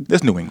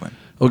 That's New England.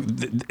 Oh,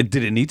 did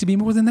it need to be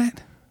more than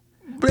that?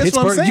 But that's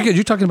what I'm saying.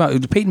 You're talking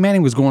about Peyton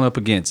Manning was going up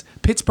against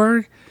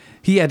Pittsburgh.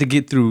 He had to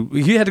go through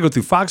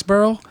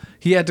Foxborough.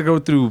 He had to go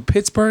through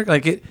Pittsburgh.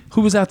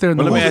 Who was out there in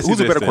the West? Who's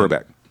a better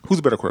quarterback? Who's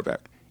a better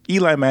quarterback?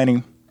 Eli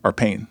Manning or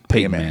Peyton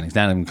Manning? It's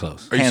not even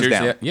close. Hands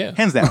down. Yeah.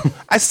 Hands down.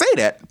 I say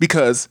that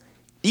because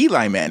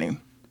Eli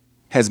Manning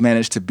has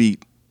managed to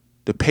beat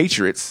the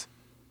Patriots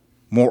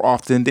more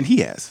often than he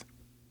has.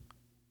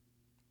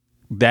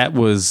 That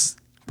was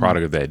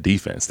product of that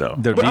defense, though.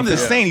 But I'm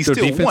just saying, he still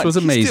defense won. was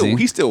amazing.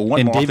 He still won.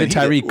 And more David often than he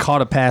Tyree did.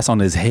 caught a pass on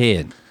his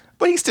head.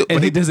 But he still.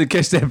 And he doesn't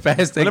catch that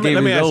pass. That Let me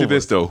game ask you over.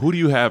 this though: who do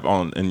you have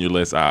in your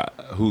list?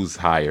 Who's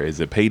higher? Is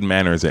it Peyton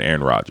Manning or is it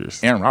Aaron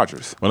Rodgers? Aaron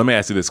Rodgers. Well, let me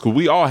ask you this: because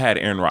we all had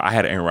I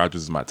had Aaron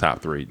Rodgers as my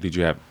top three. Did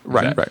you have?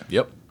 Right.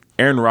 Yep.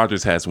 Aaron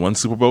Rodgers has one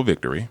Super Bowl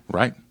victory.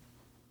 Right.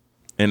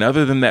 And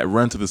other than that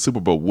run to the Super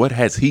Bowl, what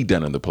has he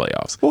done in the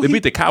playoffs? Well, they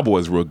beat the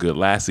Cowboys real good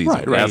last season.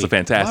 Right. That was a Why we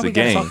fantastic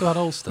gotta game. talk about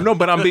old stuff? No,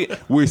 but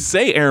we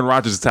say Aaron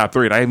Rodgers is top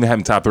three, and I even have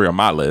him top three on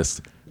my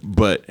list.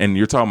 And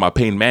you're talking about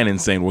Peyton Manning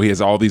saying, well, he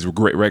has all these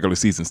great regular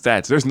season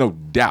stats. There's no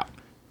doubt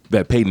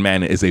that Peyton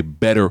Manning is a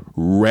better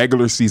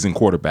regular season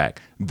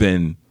quarterback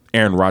than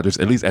Aaron Rodgers,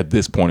 at least at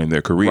this point in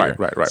their career.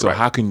 Right. So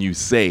how can you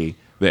say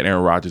that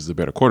Aaron Rodgers is a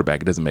better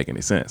quarterback? It doesn't make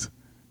any sense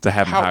to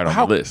have him higher on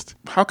the list.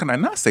 How can I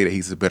not say that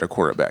he's a better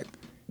quarterback?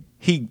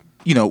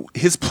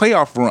 His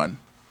playoff run,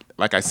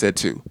 like I said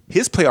too,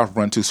 his playoff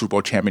run to Super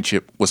Bowl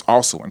championship was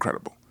also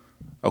incredible.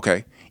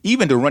 Okay?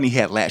 Even the run he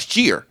had last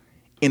year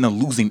in a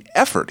losing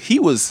effort, he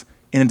was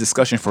in a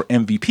discussion for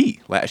MVP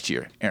last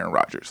year, Aaron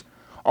Rodgers.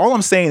 All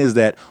I'm saying is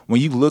that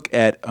when you look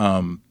at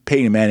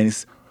Peyton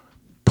Manning's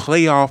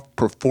playoff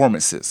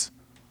performances,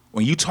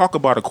 when you talk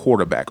about a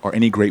quarterback or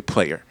any great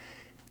player,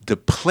 the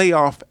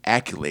playoff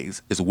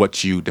accolades is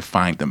what you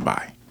define them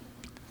by.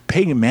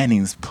 Peyton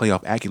Manning's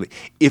playoff accolade.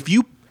 If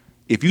you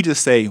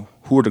just say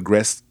who are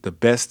the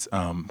best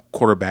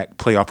quarterback,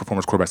 playoff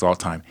performance quarterbacks of all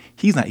time,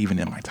 he's not even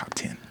in my top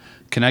 10.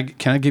 Can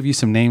I give you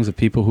some names of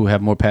people who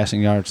have more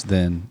passing yards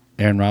than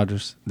Aaron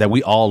Rodgers that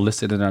we all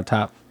listed in our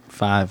top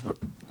 5?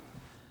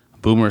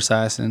 Boomer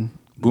Esiason.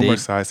 Boomer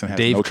Esiason has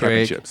Dave no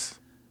Craig, championships.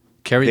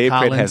 Kerry Dave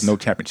Collins Craig has no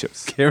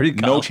championships. Kerry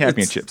No Collins.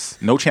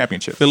 championships. No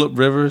championships. Phillip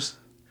Rivers.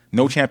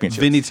 No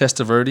championships. Vinny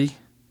Testaverde.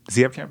 Does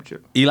he have a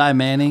championship? Eli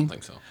Manning. I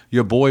think so.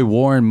 Your boy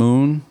Warren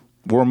Moon.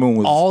 Warren Moon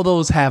was. All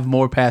those have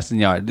more passing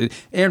yards.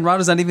 Aaron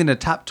Rodgers not even in the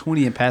top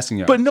 20 in passing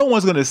yards. But no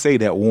one's going to say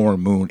that Warren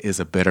Moon is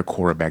a better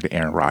quarterback than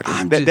Aaron Rodgers.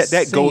 I'm just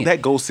saying.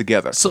 That goes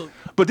together.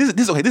 But this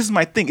is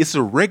my thing. It's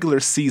a regular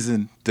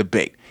season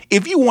debate.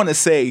 If you want to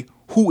say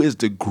who is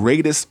the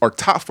greatest or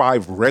top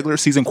 5 regular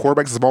season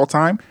quarterbacks of all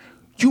time,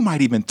 you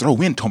might even throw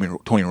in Tony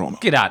Romo.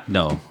 Get out.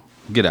 No.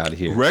 Get out of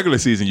here. Regular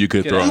season, you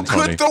could throw in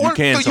Tony. You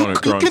can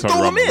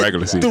throw him in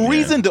regular season. The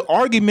reason, the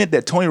argument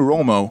that Tony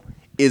Romo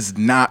is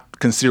not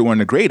considered one of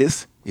the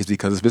greatest is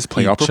because of his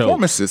playoff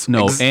performances.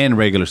 No, and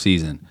regular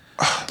season.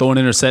 Throwing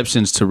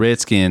interceptions to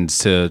Redskins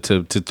to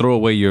throw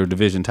away your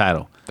division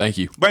title. Thank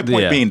you. My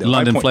point being, though,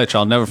 London Fletcher,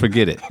 I'll never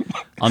forget it.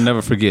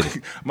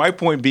 My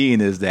point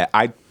being is that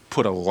I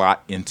put a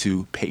lot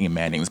into Peyton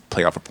Manning's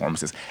playoff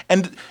performances.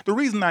 And the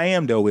reason I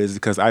am, though, is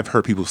because I've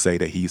heard people say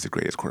that he's the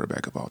greatest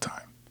quarterback of all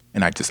time.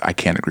 And I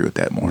can't agree with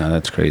that more. No,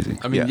 that's crazy.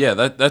 I mean,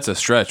 that's a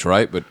stretch,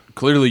 right? But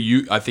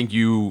clearly, I think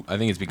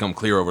it's become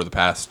clear over the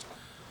past,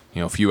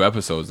 few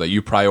episodes that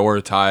you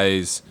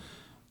prioritize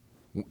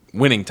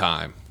winning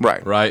time,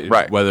 right?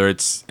 Whether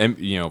it's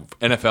NFL,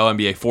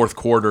 NBA fourth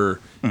quarter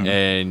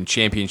and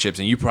championships,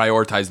 and you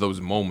prioritize those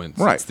moments.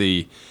 Right.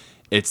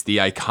 It's the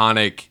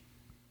iconic,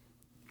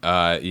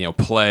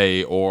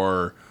 play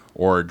or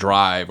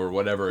drive or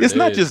whatever. It's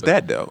not just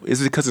that though.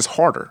 It's because it's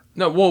harder.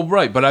 No, well,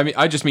 right, but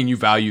I just mean you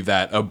value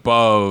that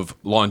above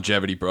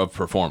longevity of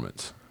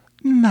performance.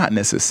 Not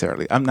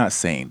necessarily. I'm not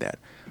saying that.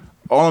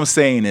 All I'm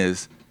saying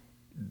is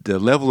the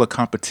level of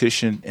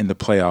competition in the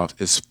playoffs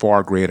is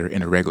far greater in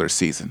the regular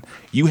season.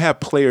 You have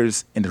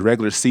players in the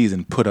regular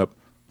season put up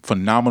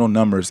phenomenal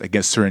numbers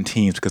against certain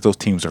teams because those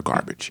teams are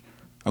garbage.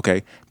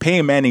 Okay,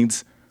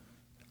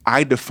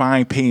 I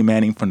define Peyton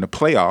Manning from the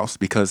playoffs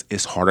because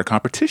it's harder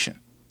competition.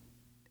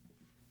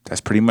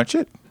 That's pretty much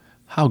it.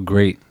 How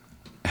great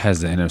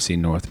has the NFC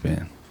North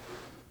been?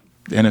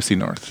 The NFC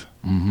North.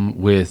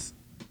 With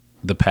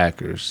the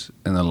Packers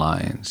and the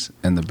Lions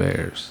and the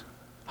Bears.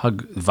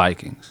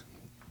 Vikings.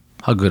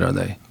 How good are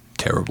they?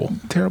 Terrible.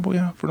 Terrible,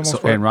 yeah, for the most So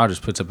part. Aaron Rodgers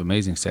puts up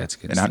amazing stats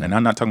against them. And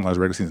I'm not talking about his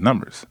regular season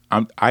numbers.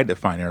 I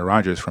define Aaron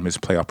Rodgers from his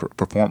playoff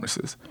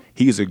performances.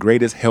 He is the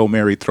greatest Hail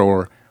Mary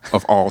thrower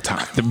of all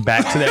time.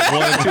 Back to that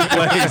 1 and 2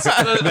 plays.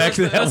 Back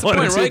to that That's the 1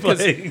 and point, 2 right?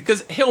 plays.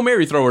 Because Hail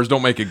Mary throwers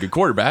don't make a good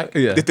quarterback.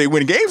 Yeah. If they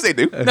win games, they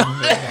do.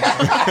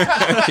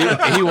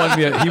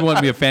 He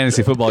won me a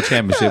fantasy football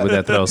championship with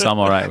that throw, so I'm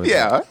all right with it.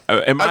 Yeah.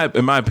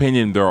 In my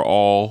opinion, they're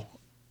all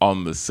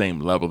on the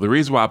same level. The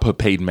reason why I put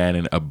Peyton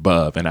Manning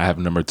above, and I have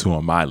number 2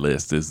 on my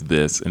list, is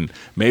this. And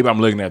maybe I'm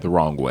looking at it the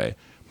wrong way.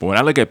 But when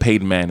I look at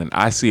Peyton Manning,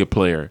 I see a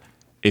player,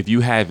 if you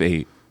have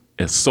a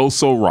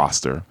so-so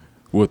roster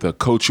with a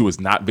coach who is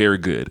not very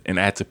good and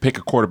I had to pick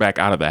a quarterback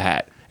out of the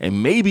hat,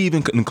 and maybe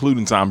even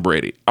including Tom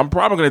Brady, I'm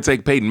probably going to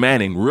take Peyton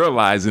Manning,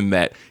 realizing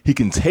that he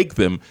can take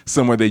them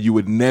somewhere that you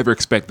would never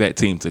expect that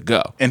team to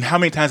go. And how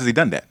many times has he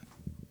done that?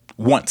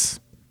 Once.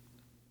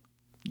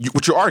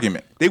 What's your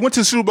argument? They went to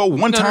the Super Bowl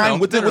one time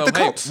with the Hey,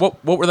 Colts.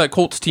 what were that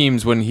Colts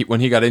teams when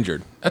he got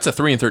injured? That's a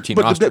 3-13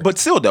 roster. But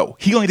still, though,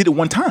 he only did it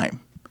one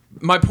time.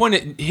 My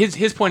point,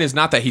 his point is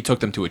not that he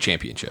took them to a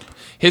championship.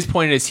 His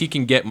point is he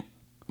can get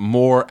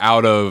more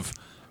out of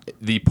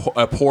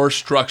a poor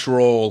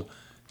structural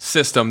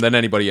system than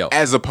anybody else.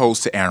 As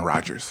opposed to Aaron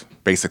Rodgers,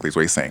 basically, is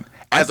what he's saying.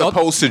 As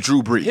opposed to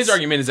Drew Brees. His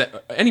argument is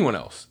that anyone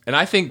else, and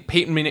I think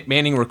Peyton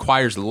Manning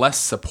requires less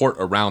support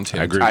around him.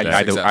 I agree to with be that.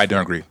 I don't successful.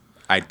 agree.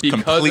 I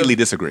Because completely of-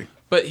 disagree.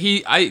 But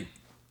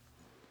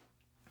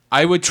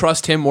I would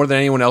trust him more than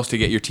anyone else to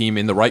get your team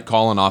in the right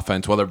call on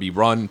offense, whether it be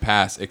run,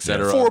 pass,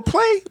 etc. For a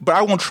play, but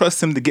I won't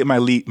trust him to get my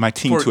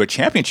team to a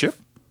championship.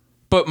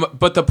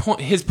 But the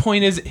point, his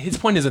point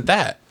isn't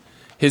that.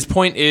 His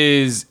point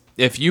is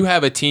if you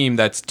have a team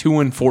that's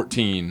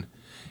 2-14,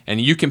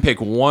 and you can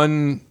pick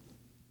one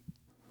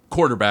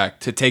quarterback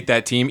to take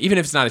that team, even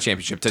if it's not a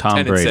championship, to Tom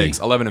 10-6, Brady.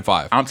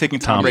 11-5. I'm taking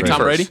Tom Brady Tom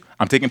first. Brady?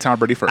 I'm taking Tom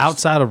Brady first.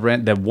 Outside of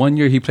that 1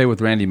 year he played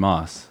with Randy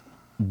Moss,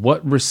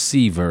 what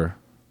receiver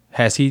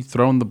has he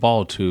thrown the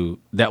ball to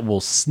that will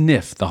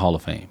sniff the Hall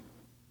of Fame?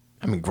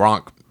 I mean,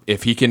 Gronk,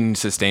 if he can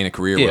sustain a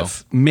career,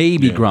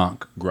 Maybe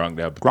Gronk.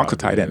 Gronk's a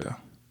tight end, though.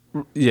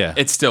 Yeah.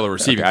 it's still a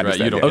receiving Okay, I threat.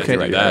 You don't understand.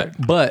 get to Okay,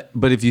 do that.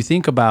 But if you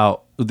think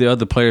about the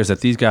other players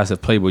that these guys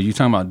have played with, you're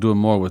talking about doing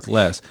more with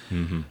less.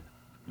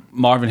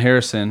 Marvin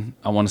Harrison,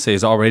 I want to say,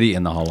 is already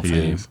in the Hall of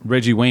Fame. is.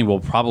 Reggie Wayne will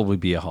probably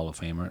be a Hall of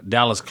Famer.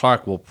 Dallas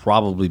Clark will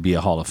probably be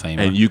a Hall of Famer.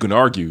 And you can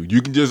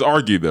just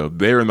argue, though,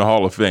 they're in the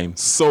Hall of Fame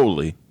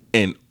solely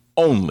and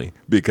only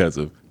because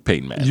of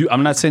Peyton Manning.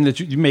 I'm not saying that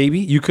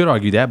you could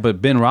argue that,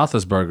 but Ben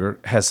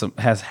Roethlisberger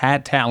has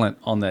had talent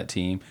on that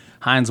team.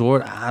 Hines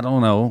Ward, I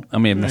don't know. I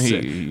mean, that's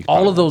He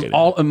all of probably those.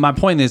 won't get And my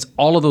point is,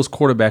 all of those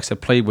quarterbacks have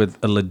played with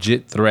a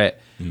legit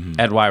threat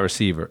at wide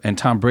receiver, and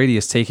Tom Brady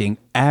is taking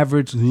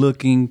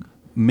average-looking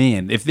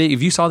men. If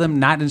you saw them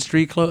not in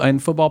street clothes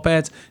and football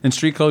pads and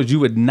street clothes, you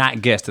would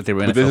not guess that they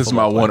were NFL But this is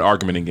my football one players.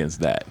 argument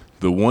against that.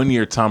 The 1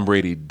 year Tom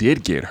Brady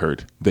did get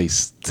hurt, they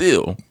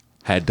still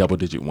had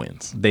double-digit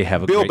wins. They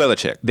have a Bill great,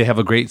 Belichick. They have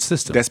a great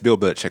system. That's Bill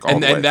Belichick all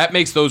the way. And that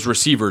makes those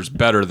receivers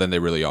better than they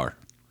really are.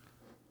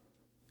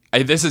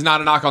 This is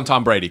not a knock on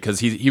Tom Brady because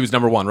he was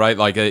number one, right?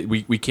 Like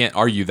we can't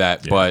argue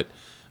that, but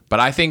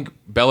I think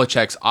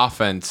Belichick's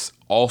offense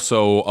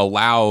also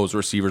allows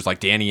receivers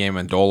like Danny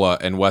Amendola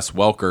and Wes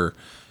Welker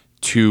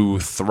to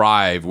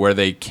thrive, where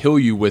they kill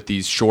you with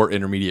these short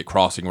intermediate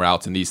crossing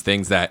routes and these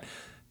things that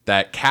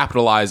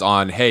capitalize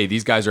on, hey,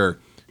 these guys are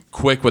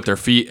quick with their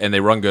feet and they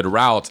run good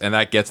routes, and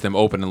that gets them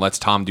open and lets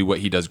Tom do what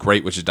he does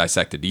great, which is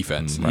dissect the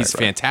defense. He's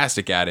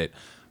fantastic at it.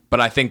 But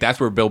I think that's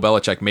where Bill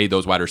Belichick made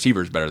those wide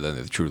receivers better than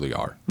they truly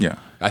are. Yeah.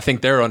 I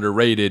think they're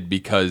underrated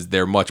because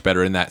they're much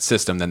better in that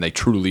system than they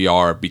truly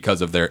are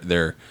because of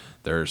their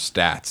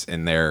stats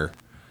and their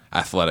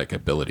athletic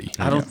ability.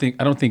 I don't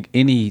think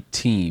any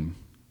team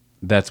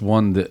that's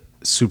won the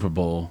Super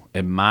Bowl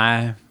and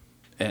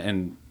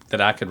that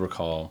I could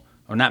recall,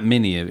 or not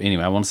many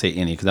anyway, I won't say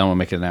any because I don't want to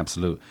make it an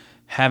absolute,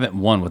 haven't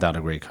won without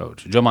a great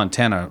coach. Joe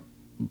Montana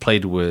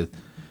played with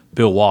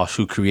Bill Walsh,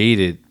 who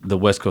created the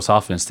West Coast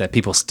offense that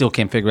people still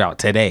can't figure out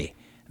today.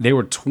 They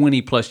were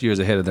 20 plus years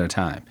ahead of their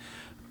time.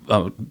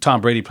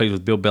 Tom Brady played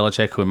with Bill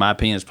Belichick, who, in my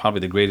opinion, is probably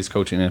the greatest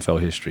coach in NFL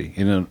history.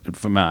 In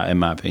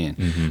my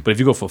opinion. But if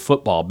you go for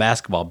football,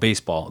 basketball,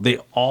 baseball, they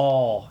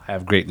all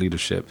have great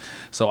leadership.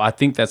 So I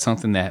think that's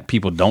something that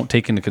people don't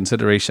take into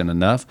consideration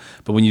enough.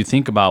 But when you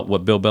think about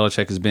what Bill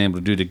Belichick has been able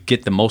to do to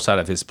get the most out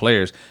of his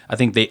players, I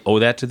think they owe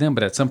that to them.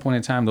 But at some point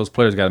in time, those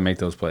players got to make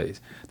those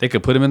plays. They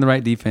could put them in the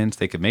right defense.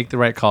 They could make the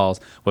right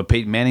calls. What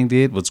Peyton Manning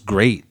did was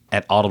great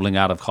at audibling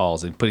out of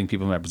calls and putting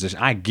people in that position.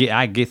 I get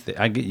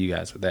you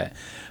guys with that.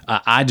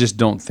 I just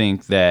don't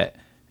think that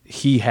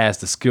he has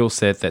the skill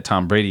set that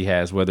Tom Brady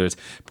has. Whether it's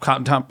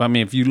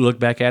if you look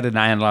back at it, and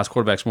I analyze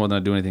quarterbacks more than I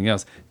do anything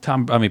else.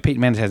 Peyton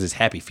Manning has his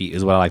happy feet,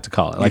 is what I like to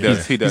call it. Like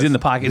he does. He's in the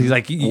pocket. He's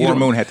like Warren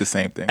Moon had the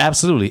same thing.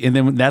 Absolutely, and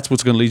then that's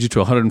what's going to lead you to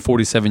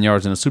 147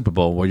 yards in a Super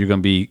Bowl, where you're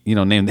going to be,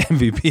 named the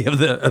MVP of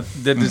the.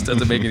 That just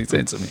doesn't make any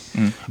sense to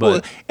me.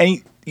 But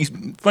he's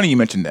funny you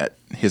mentioned that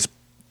his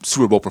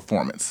Super Bowl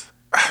performance.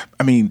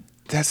 I mean,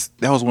 that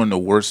was one of the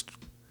worst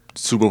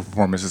Super Bowl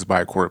performances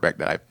by a quarterback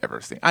that I've ever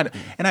seen. And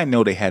I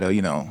know they had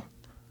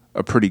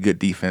a pretty good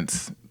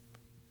defense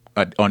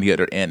on the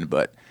other end,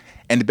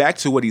 and back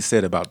to what he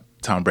said about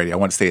Tom Brady, I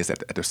want to say this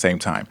at the same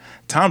time.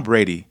 Tom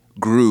Brady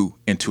grew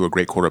into a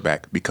great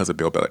quarterback because of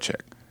Bill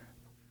Belichick.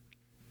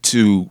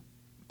 To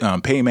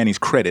Peyton Manning's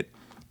credit,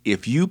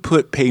 if you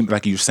put Peyton,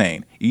 like you're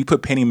saying, you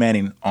put Peyton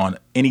Manning on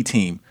any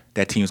team,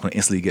 that team is going to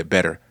instantly get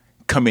better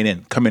coming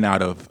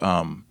out of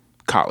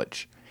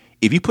college.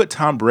 If you put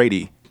Tom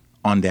Brady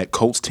on that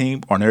Colts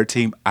team or another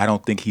team, I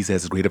don't think he's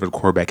as great of a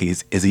quarterback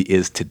as he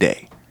is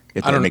today.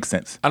 If that makes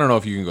sense. I don't know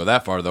if you can go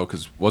that far though,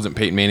 because wasn't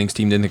Peyton Manning's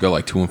team didn't go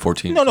like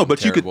 2-14? No,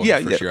 but you could,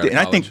 and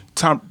I think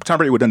Tom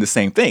Brady would have done the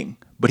same thing,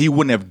 but he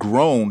wouldn't have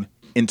grown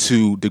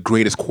into the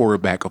greatest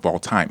quarterback of all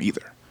time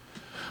either.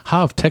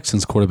 How have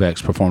Texans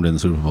quarterbacks performed in the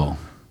Super Bowl?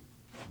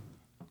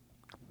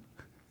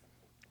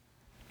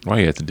 Why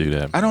you have to do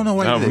that? I don't know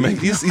why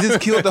he just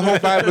killed the whole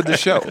vibe of the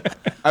show.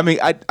 I mean,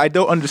 I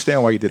don't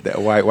understand why you did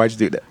that. Why'd you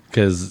do that?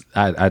 Because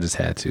I just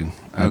had to.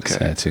 Okay.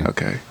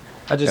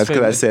 That's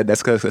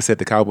because I said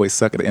the Cowboys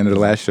suck at the end of the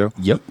last show.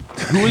 Yep.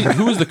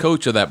 Who was the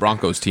coach of that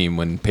Broncos team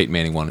when Peyton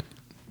Manning won it?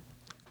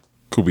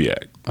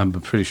 Kubiak. I'm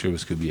pretty sure it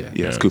was Kubiak.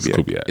 Yeah, it's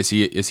Kubiak.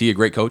 Is he a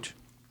great coach?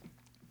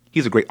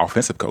 He's a great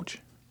offensive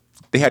coach.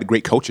 They had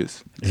great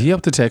coaches. He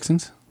helped the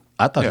Texans.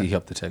 I thought he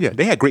helped the Texans. Yeah,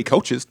 they had great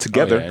coaches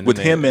together with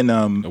him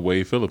and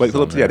Wade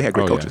Phillips. Yeah, they had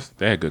great coaches.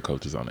 They had good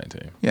coaches on that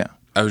team. Yeah.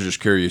 I was just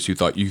curious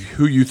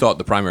who you thought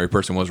the primary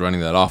person was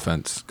running that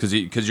offense,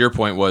 because your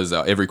point was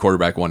every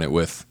quarterback won it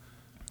with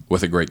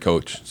a great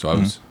coach. So I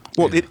was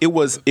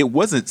it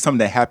wasn't something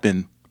that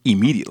happened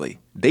immediately.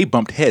 They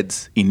bumped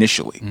heads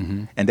initially,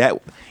 and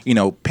that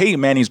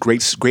Peyton Manning's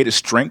greatest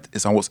strength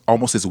is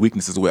almost his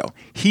weakness as well.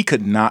 He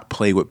could not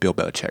play with Bill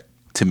Belichick.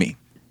 To me.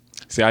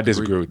 See, I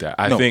disagree with that.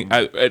 I think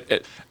I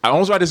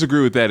almost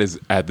disagree with that is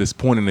at this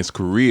point in his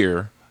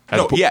career. And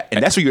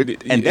that's what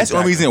that's the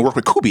only reason it worked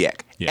with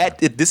Kubiak. Yeah.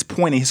 At this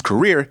point in his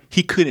career,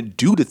 he couldn't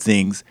do the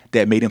things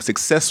that made him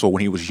successful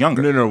when he was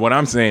younger. No. What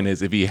I'm saying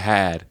is, if he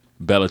had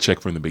Belichick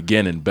from the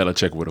beginning,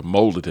 Belichick would have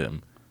molded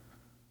him,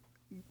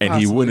 and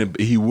he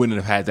wouldn't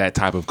have had that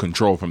type of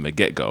control from the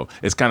get go.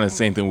 It's kind of the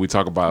same thing we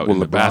talk about in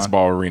the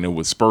basketball arena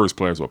with Spurs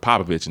players with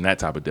Popovich and that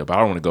type of deal. But I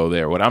don't want to go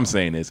there. What I'm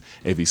saying is,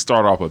 if he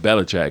started off with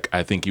Belichick,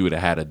 I think he would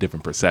have had a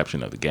different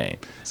perception of the game.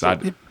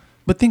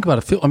 But think about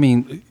it, Phil. I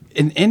mean,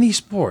 in any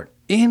sport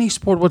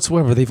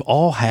whatsoever, they've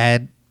all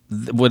had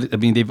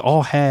they've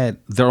all had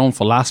their own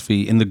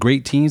philosophy. In the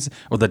great teams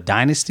or the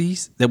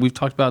dynasties that we've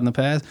talked about in the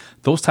past,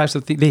 those types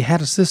of things, they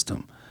had a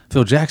system.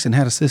 Phil Jackson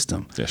had a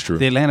system. That's true.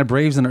 The Atlanta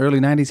Braves in the early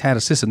 90s had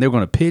a system. They were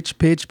going to pitch,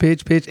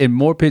 and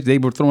more pitch. They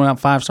were throwing out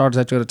 5 starters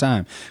at you at a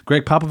time.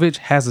 Greg Popovich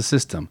has a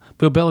system.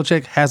 Bill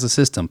Belichick has a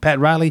system. Pat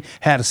Riley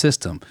had a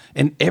system.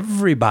 And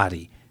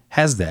everybody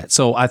has that.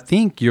 So I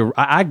think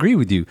I agree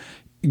with you.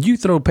 You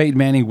throw Peyton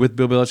Manning with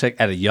Bill Belichick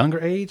at a younger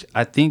age,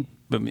 I think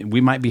we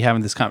might be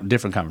having this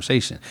different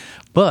conversation.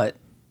 But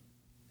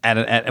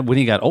when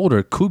he got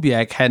older,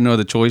 Kubiak had no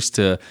other choice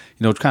to,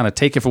 kind of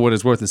take it for what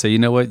it's worth and say, you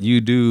know what,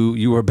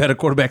 you were a better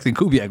quarterback than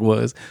Kubiak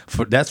was.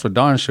 That's for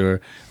darn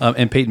sure.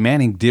 And Peyton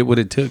Manning did what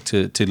it took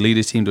to lead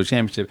his team to a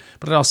championship.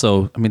 But it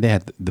also, they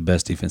had the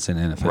best defense in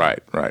the NFL.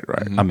 Right.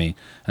 And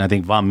I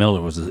think Von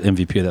Miller was the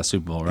MVP of that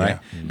Super Bowl, right?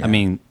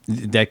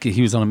 Yeah.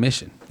 He was on a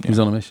mission. He was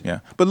on a mission. Yeah.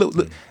 But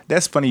look,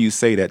 that's funny you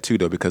say that too,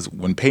 though, because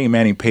when Peyton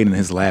Manning played in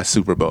his last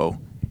Super Bowl,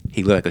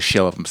 he looked like a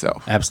shell of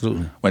himself.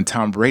 Absolutely. When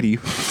Tom Brady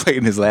played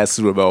in his last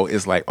Super Bowl,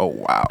 it's like, oh,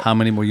 wow. How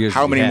many more years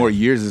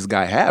does this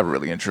guy have,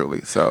 really and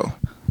truly? So,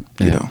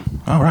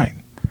 all right.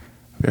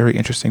 Very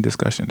interesting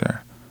discussion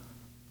there.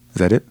 Is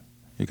that it?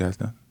 You guys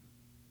done?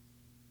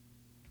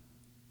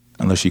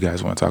 Unless you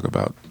guys want to talk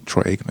about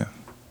Troy Aikman.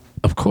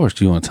 Of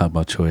course you want to talk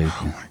about Troy Aikman.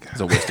 Oh, my God.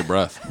 It's a waste of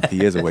breath.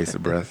 He is a waste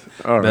of breath.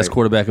 All right. Best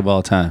quarterback of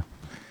all time.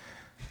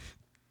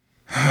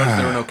 Notice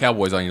there were no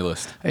Cowboys on your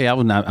list. Hey,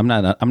 I'm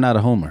not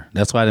a homer.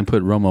 That's why I didn't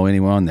put Romo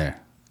anywhere on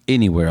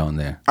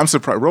there. I'm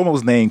surprised.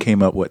 Romo's name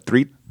came up, what,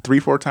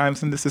 3-4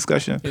 times in this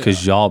discussion?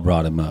 Because y'all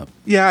brought him up.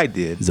 Yeah, I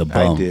did. He's a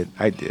bum.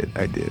 I did.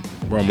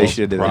 They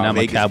should have. And I'm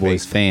a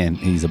Cowboys fan.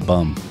 He's a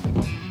bum.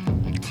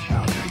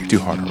 Oh, you're too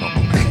hard on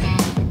Romo.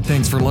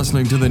 Thanks for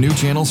listening to the New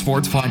Channel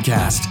Sports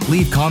Podcast.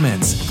 Leave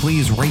comments.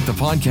 Please rate the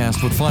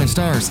podcast with 5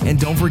 stars. And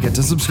don't forget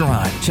to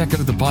subscribe. Check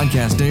out the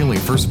podcast daily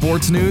for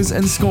sports news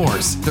and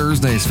scores.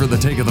 Thursdays for the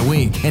take of the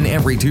week. And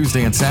every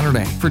Tuesday and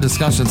Saturday for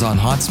discussions on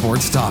hot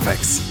sports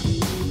topics.